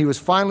 when he was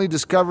finally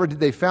discovered,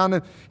 they found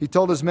him, he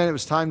told his men it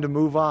was time to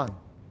move on.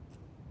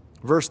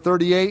 Verse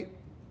 38,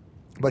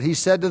 but he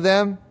said to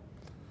them,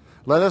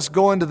 let us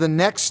go into the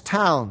next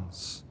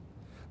towns,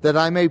 that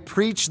I may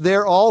preach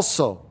there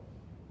also,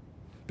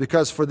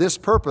 because for this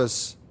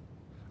purpose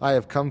I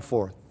have come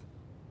forth.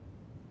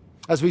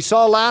 As we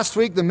saw last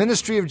week, the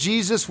ministry of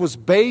Jesus was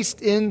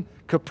based in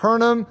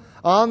Capernaum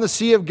on the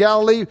Sea of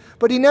Galilee,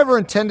 but he never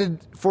intended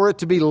for it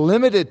to be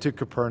limited to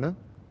Capernaum.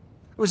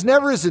 It was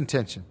never his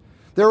intention.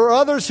 There were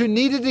others who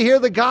needed to hear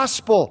the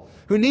gospel,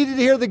 who needed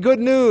to hear the good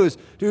news,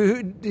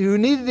 who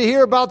needed to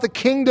hear about the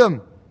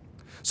kingdom.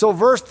 So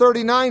verse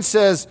 39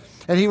 says,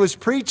 and he was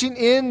preaching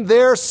in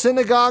their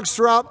synagogues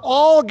throughout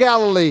all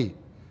Galilee.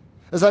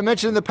 As I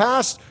mentioned in the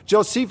past,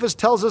 Josephus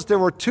tells us there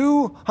were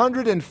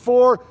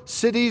 204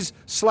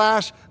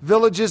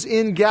 cities/villages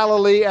in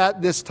Galilee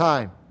at this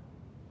time.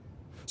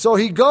 So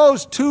he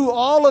goes to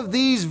all of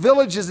these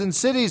villages and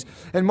cities,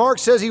 and Mark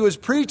says he was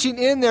preaching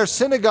in their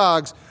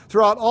synagogues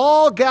throughout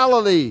all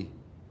Galilee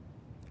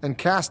and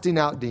casting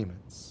out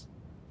demons.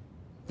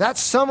 That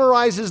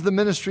summarizes the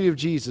ministry of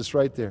Jesus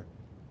right there.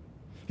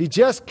 He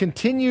just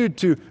continued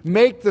to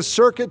make the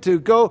circuit, to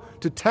go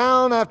to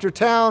town after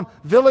town,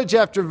 village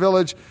after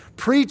village,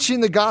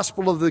 preaching the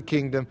gospel of the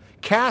kingdom,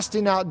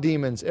 casting out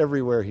demons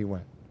everywhere he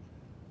went.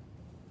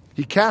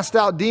 He cast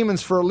out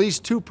demons for at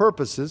least two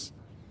purposes.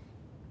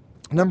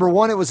 Number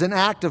one, it was an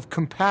act of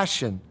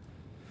compassion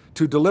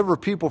to deliver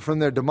people from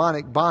their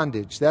demonic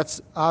bondage. That's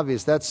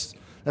obvious. That's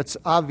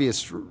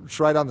obvious. It's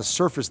right on the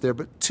surface there.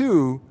 But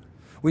two,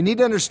 we need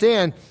to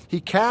understand he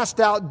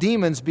cast out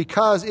demons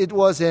because it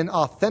was an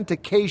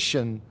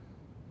authentication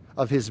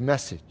of his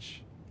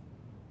message.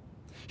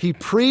 He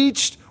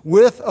preached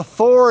with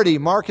authority.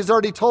 Mark has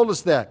already told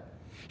us that.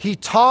 He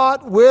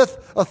taught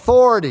with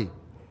authority.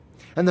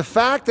 And the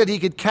fact that he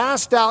could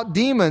cast out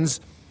demons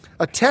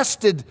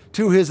attested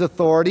to his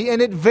authority,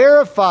 and it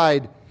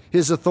verified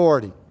his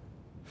authority.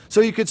 So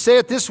you could say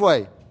it this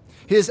way: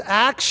 his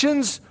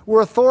actions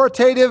were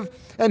authoritative,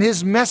 and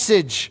his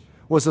message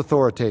was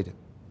authoritative.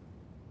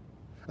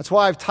 That's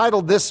why I've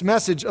titled this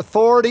message,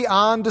 Authority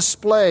on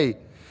Display.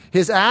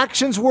 His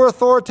actions were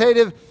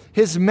authoritative,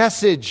 his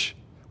message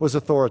was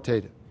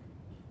authoritative.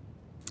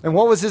 And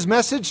what was his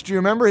message? Do you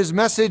remember? His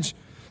message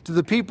to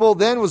the people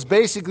then was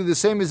basically the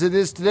same as it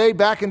is today.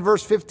 Back in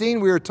verse 15,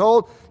 we are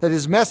told that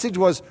his message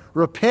was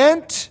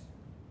repent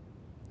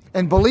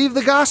and believe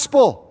the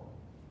gospel.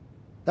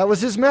 That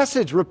was his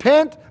message.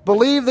 Repent,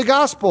 believe the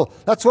gospel.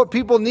 That's what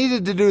people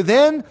needed to do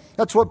then.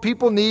 That's what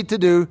people need to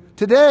do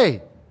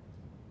today.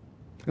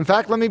 In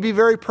fact, let me be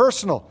very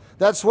personal.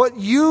 That's what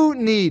you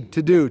need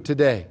to do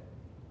today.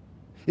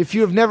 If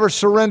you have never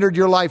surrendered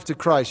your life to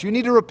Christ, you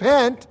need to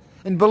repent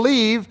and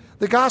believe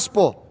the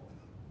gospel.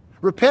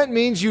 Repent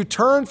means you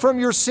turn from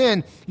your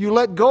sin, you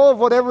let go of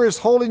whatever is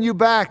holding you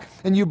back,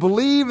 and you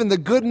believe in the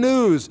good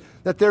news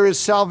that there is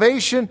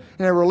salvation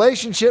and a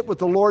relationship with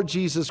the Lord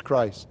Jesus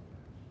Christ.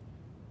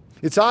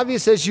 It's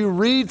obvious as you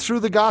read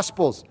through the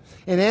Gospels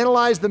and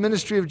analyze the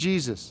ministry of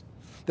Jesus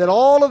that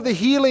all of the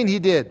healing he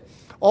did,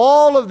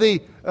 all of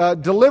the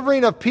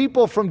delivering of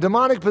people from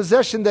demonic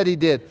possession that he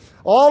did,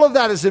 all of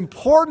that, as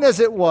important as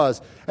it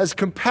was, as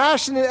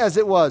compassionate as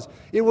it was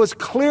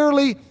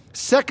clearly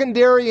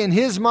secondary in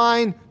his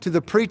mind to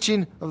the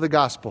preaching of the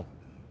gospel.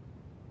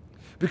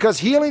 Because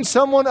healing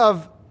someone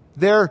of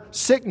their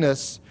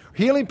sickness,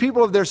 healing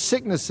people of their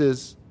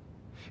sicknesses,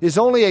 is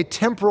only a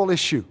temporal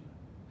issue.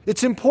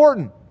 It's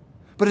important,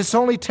 but it's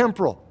only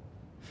temporal.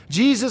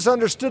 Jesus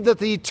understood that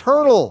the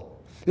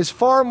eternal is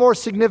far more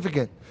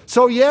significant.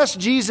 So yes,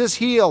 Jesus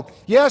healed.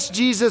 Yes,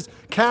 Jesus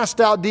cast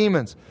out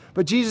demons.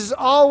 But Jesus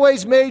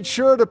always made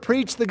sure to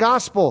preach the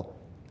gospel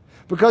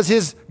because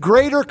his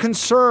greater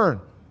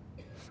concern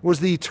was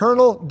the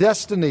eternal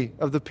destiny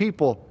of the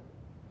people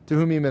to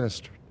whom he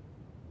ministered.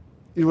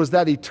 It was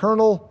that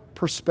eternal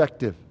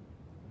perspective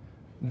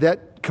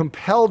that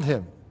compelled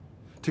him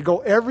to go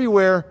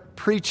everywhere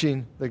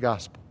preaching the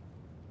gospel.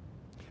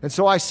 And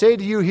so I say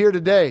to you here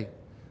today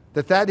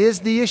that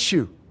is the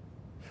issue.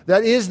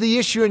 That is the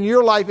issue in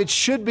your life. It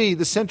should be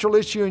the central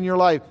issue in your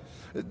life.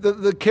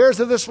 The cares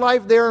of this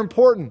life, they're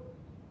important.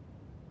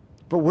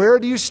 But where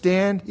do you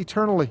stand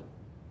eternally?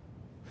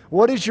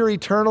 What is your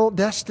eternal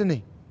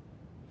destiny?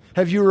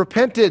 Have you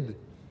repented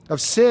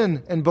of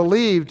sin and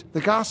believed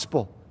the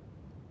gospel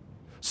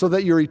so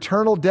that your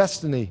eternal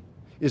destiny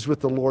is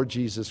with the Lord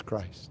Jesus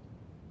Christ?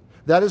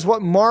 That is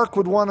what Mark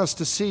would want us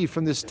to see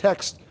from this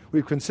text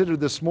we've considered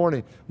this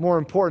morning. More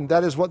important,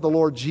 that is what the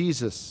Lord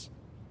Jesus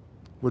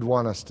would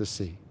want us to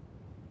see.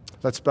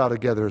 Let's bow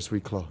together as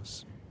we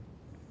close.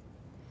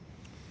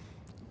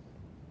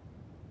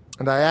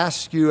 And I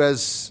ask you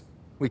as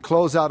we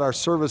close out our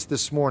service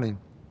this morning,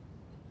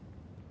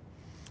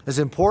 as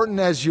important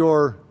as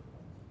your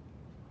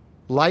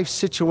life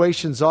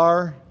situations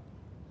are,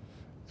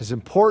 as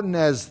important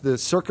as the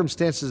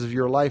circumstances of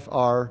your life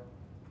are,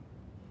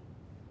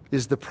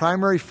 is the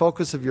primary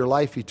focus of your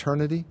life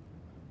eternity?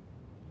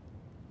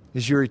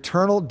 Is your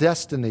eternal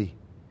destiny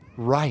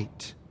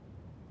right?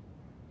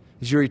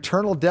 Is your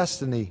eternal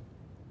destiny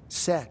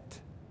set?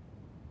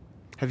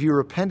 Have you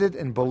repented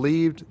and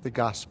believed the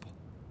gospel?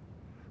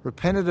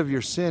 Repented of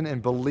your sin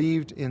and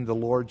believed in the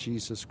Lord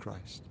Jesus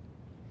Christ?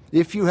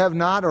 If you have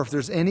not, or if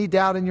there's any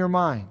doubt in your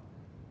mind,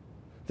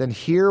 then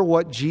hear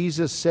what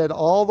Jesus said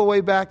all the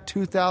way back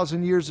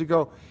 2,000 years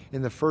ago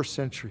in the first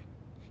century.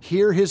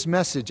 Hear his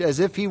message as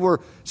if he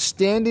were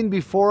standing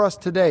before us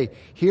today.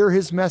 Hear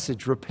his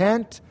message.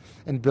 Repent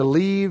and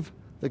believe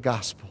the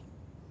gospel.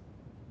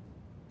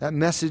 That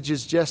message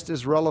is just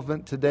as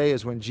relevant today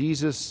as when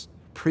Jesus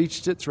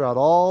preached it throughout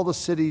all the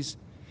cities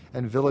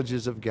and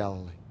villages of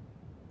Galilee.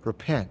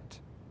 Repent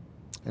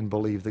and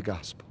believe the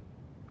gospel.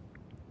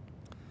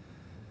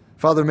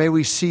 Father, may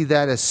we see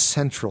that as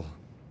central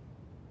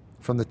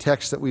from the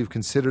text that we've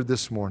considered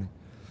this morning.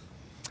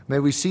 May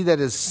we see that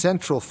as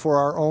central for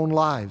our own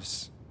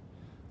lives.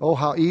 Oh,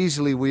 how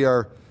easily we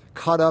are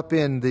caught up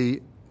in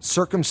the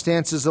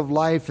circumstances of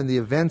life and the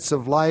events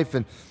of life,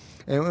 and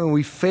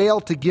we fail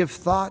to give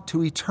thought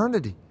to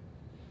eternity.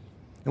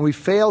 And we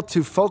fail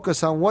to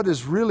focus on what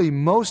is really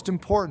most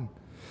important,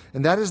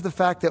 and that is the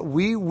fact that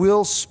we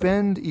will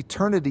spend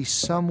eternity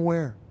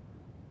somewhere.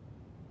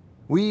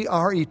 We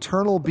are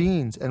eternal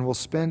beings and will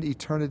spend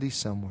eternity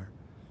somewhere.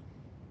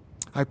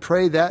 I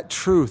pray that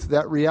truth,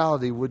 that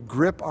reality would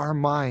grip our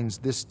minds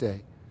this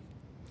day.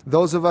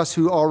 Those of us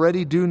who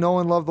already do know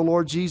and love the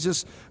Lord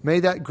Jesus, may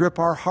that grip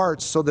our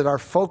hearts so that our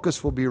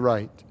focus will be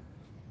right.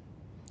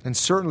 And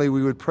certainly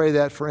we would pray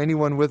that for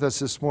anyone with us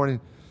this morning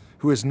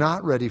who is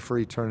not ready for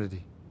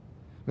eternity.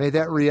 May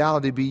that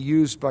reality be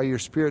used by your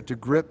Spirit to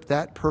grip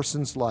that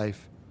person's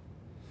life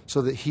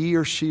so that he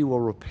or she will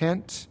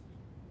repent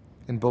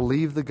and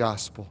believe the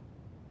gospel.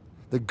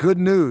 The good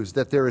news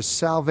that there is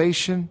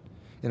salvation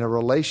in a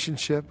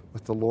relationship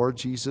with the Lord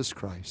Jesus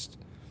Christ,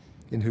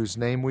 in whose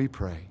name we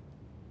pray.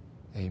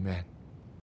 Amen.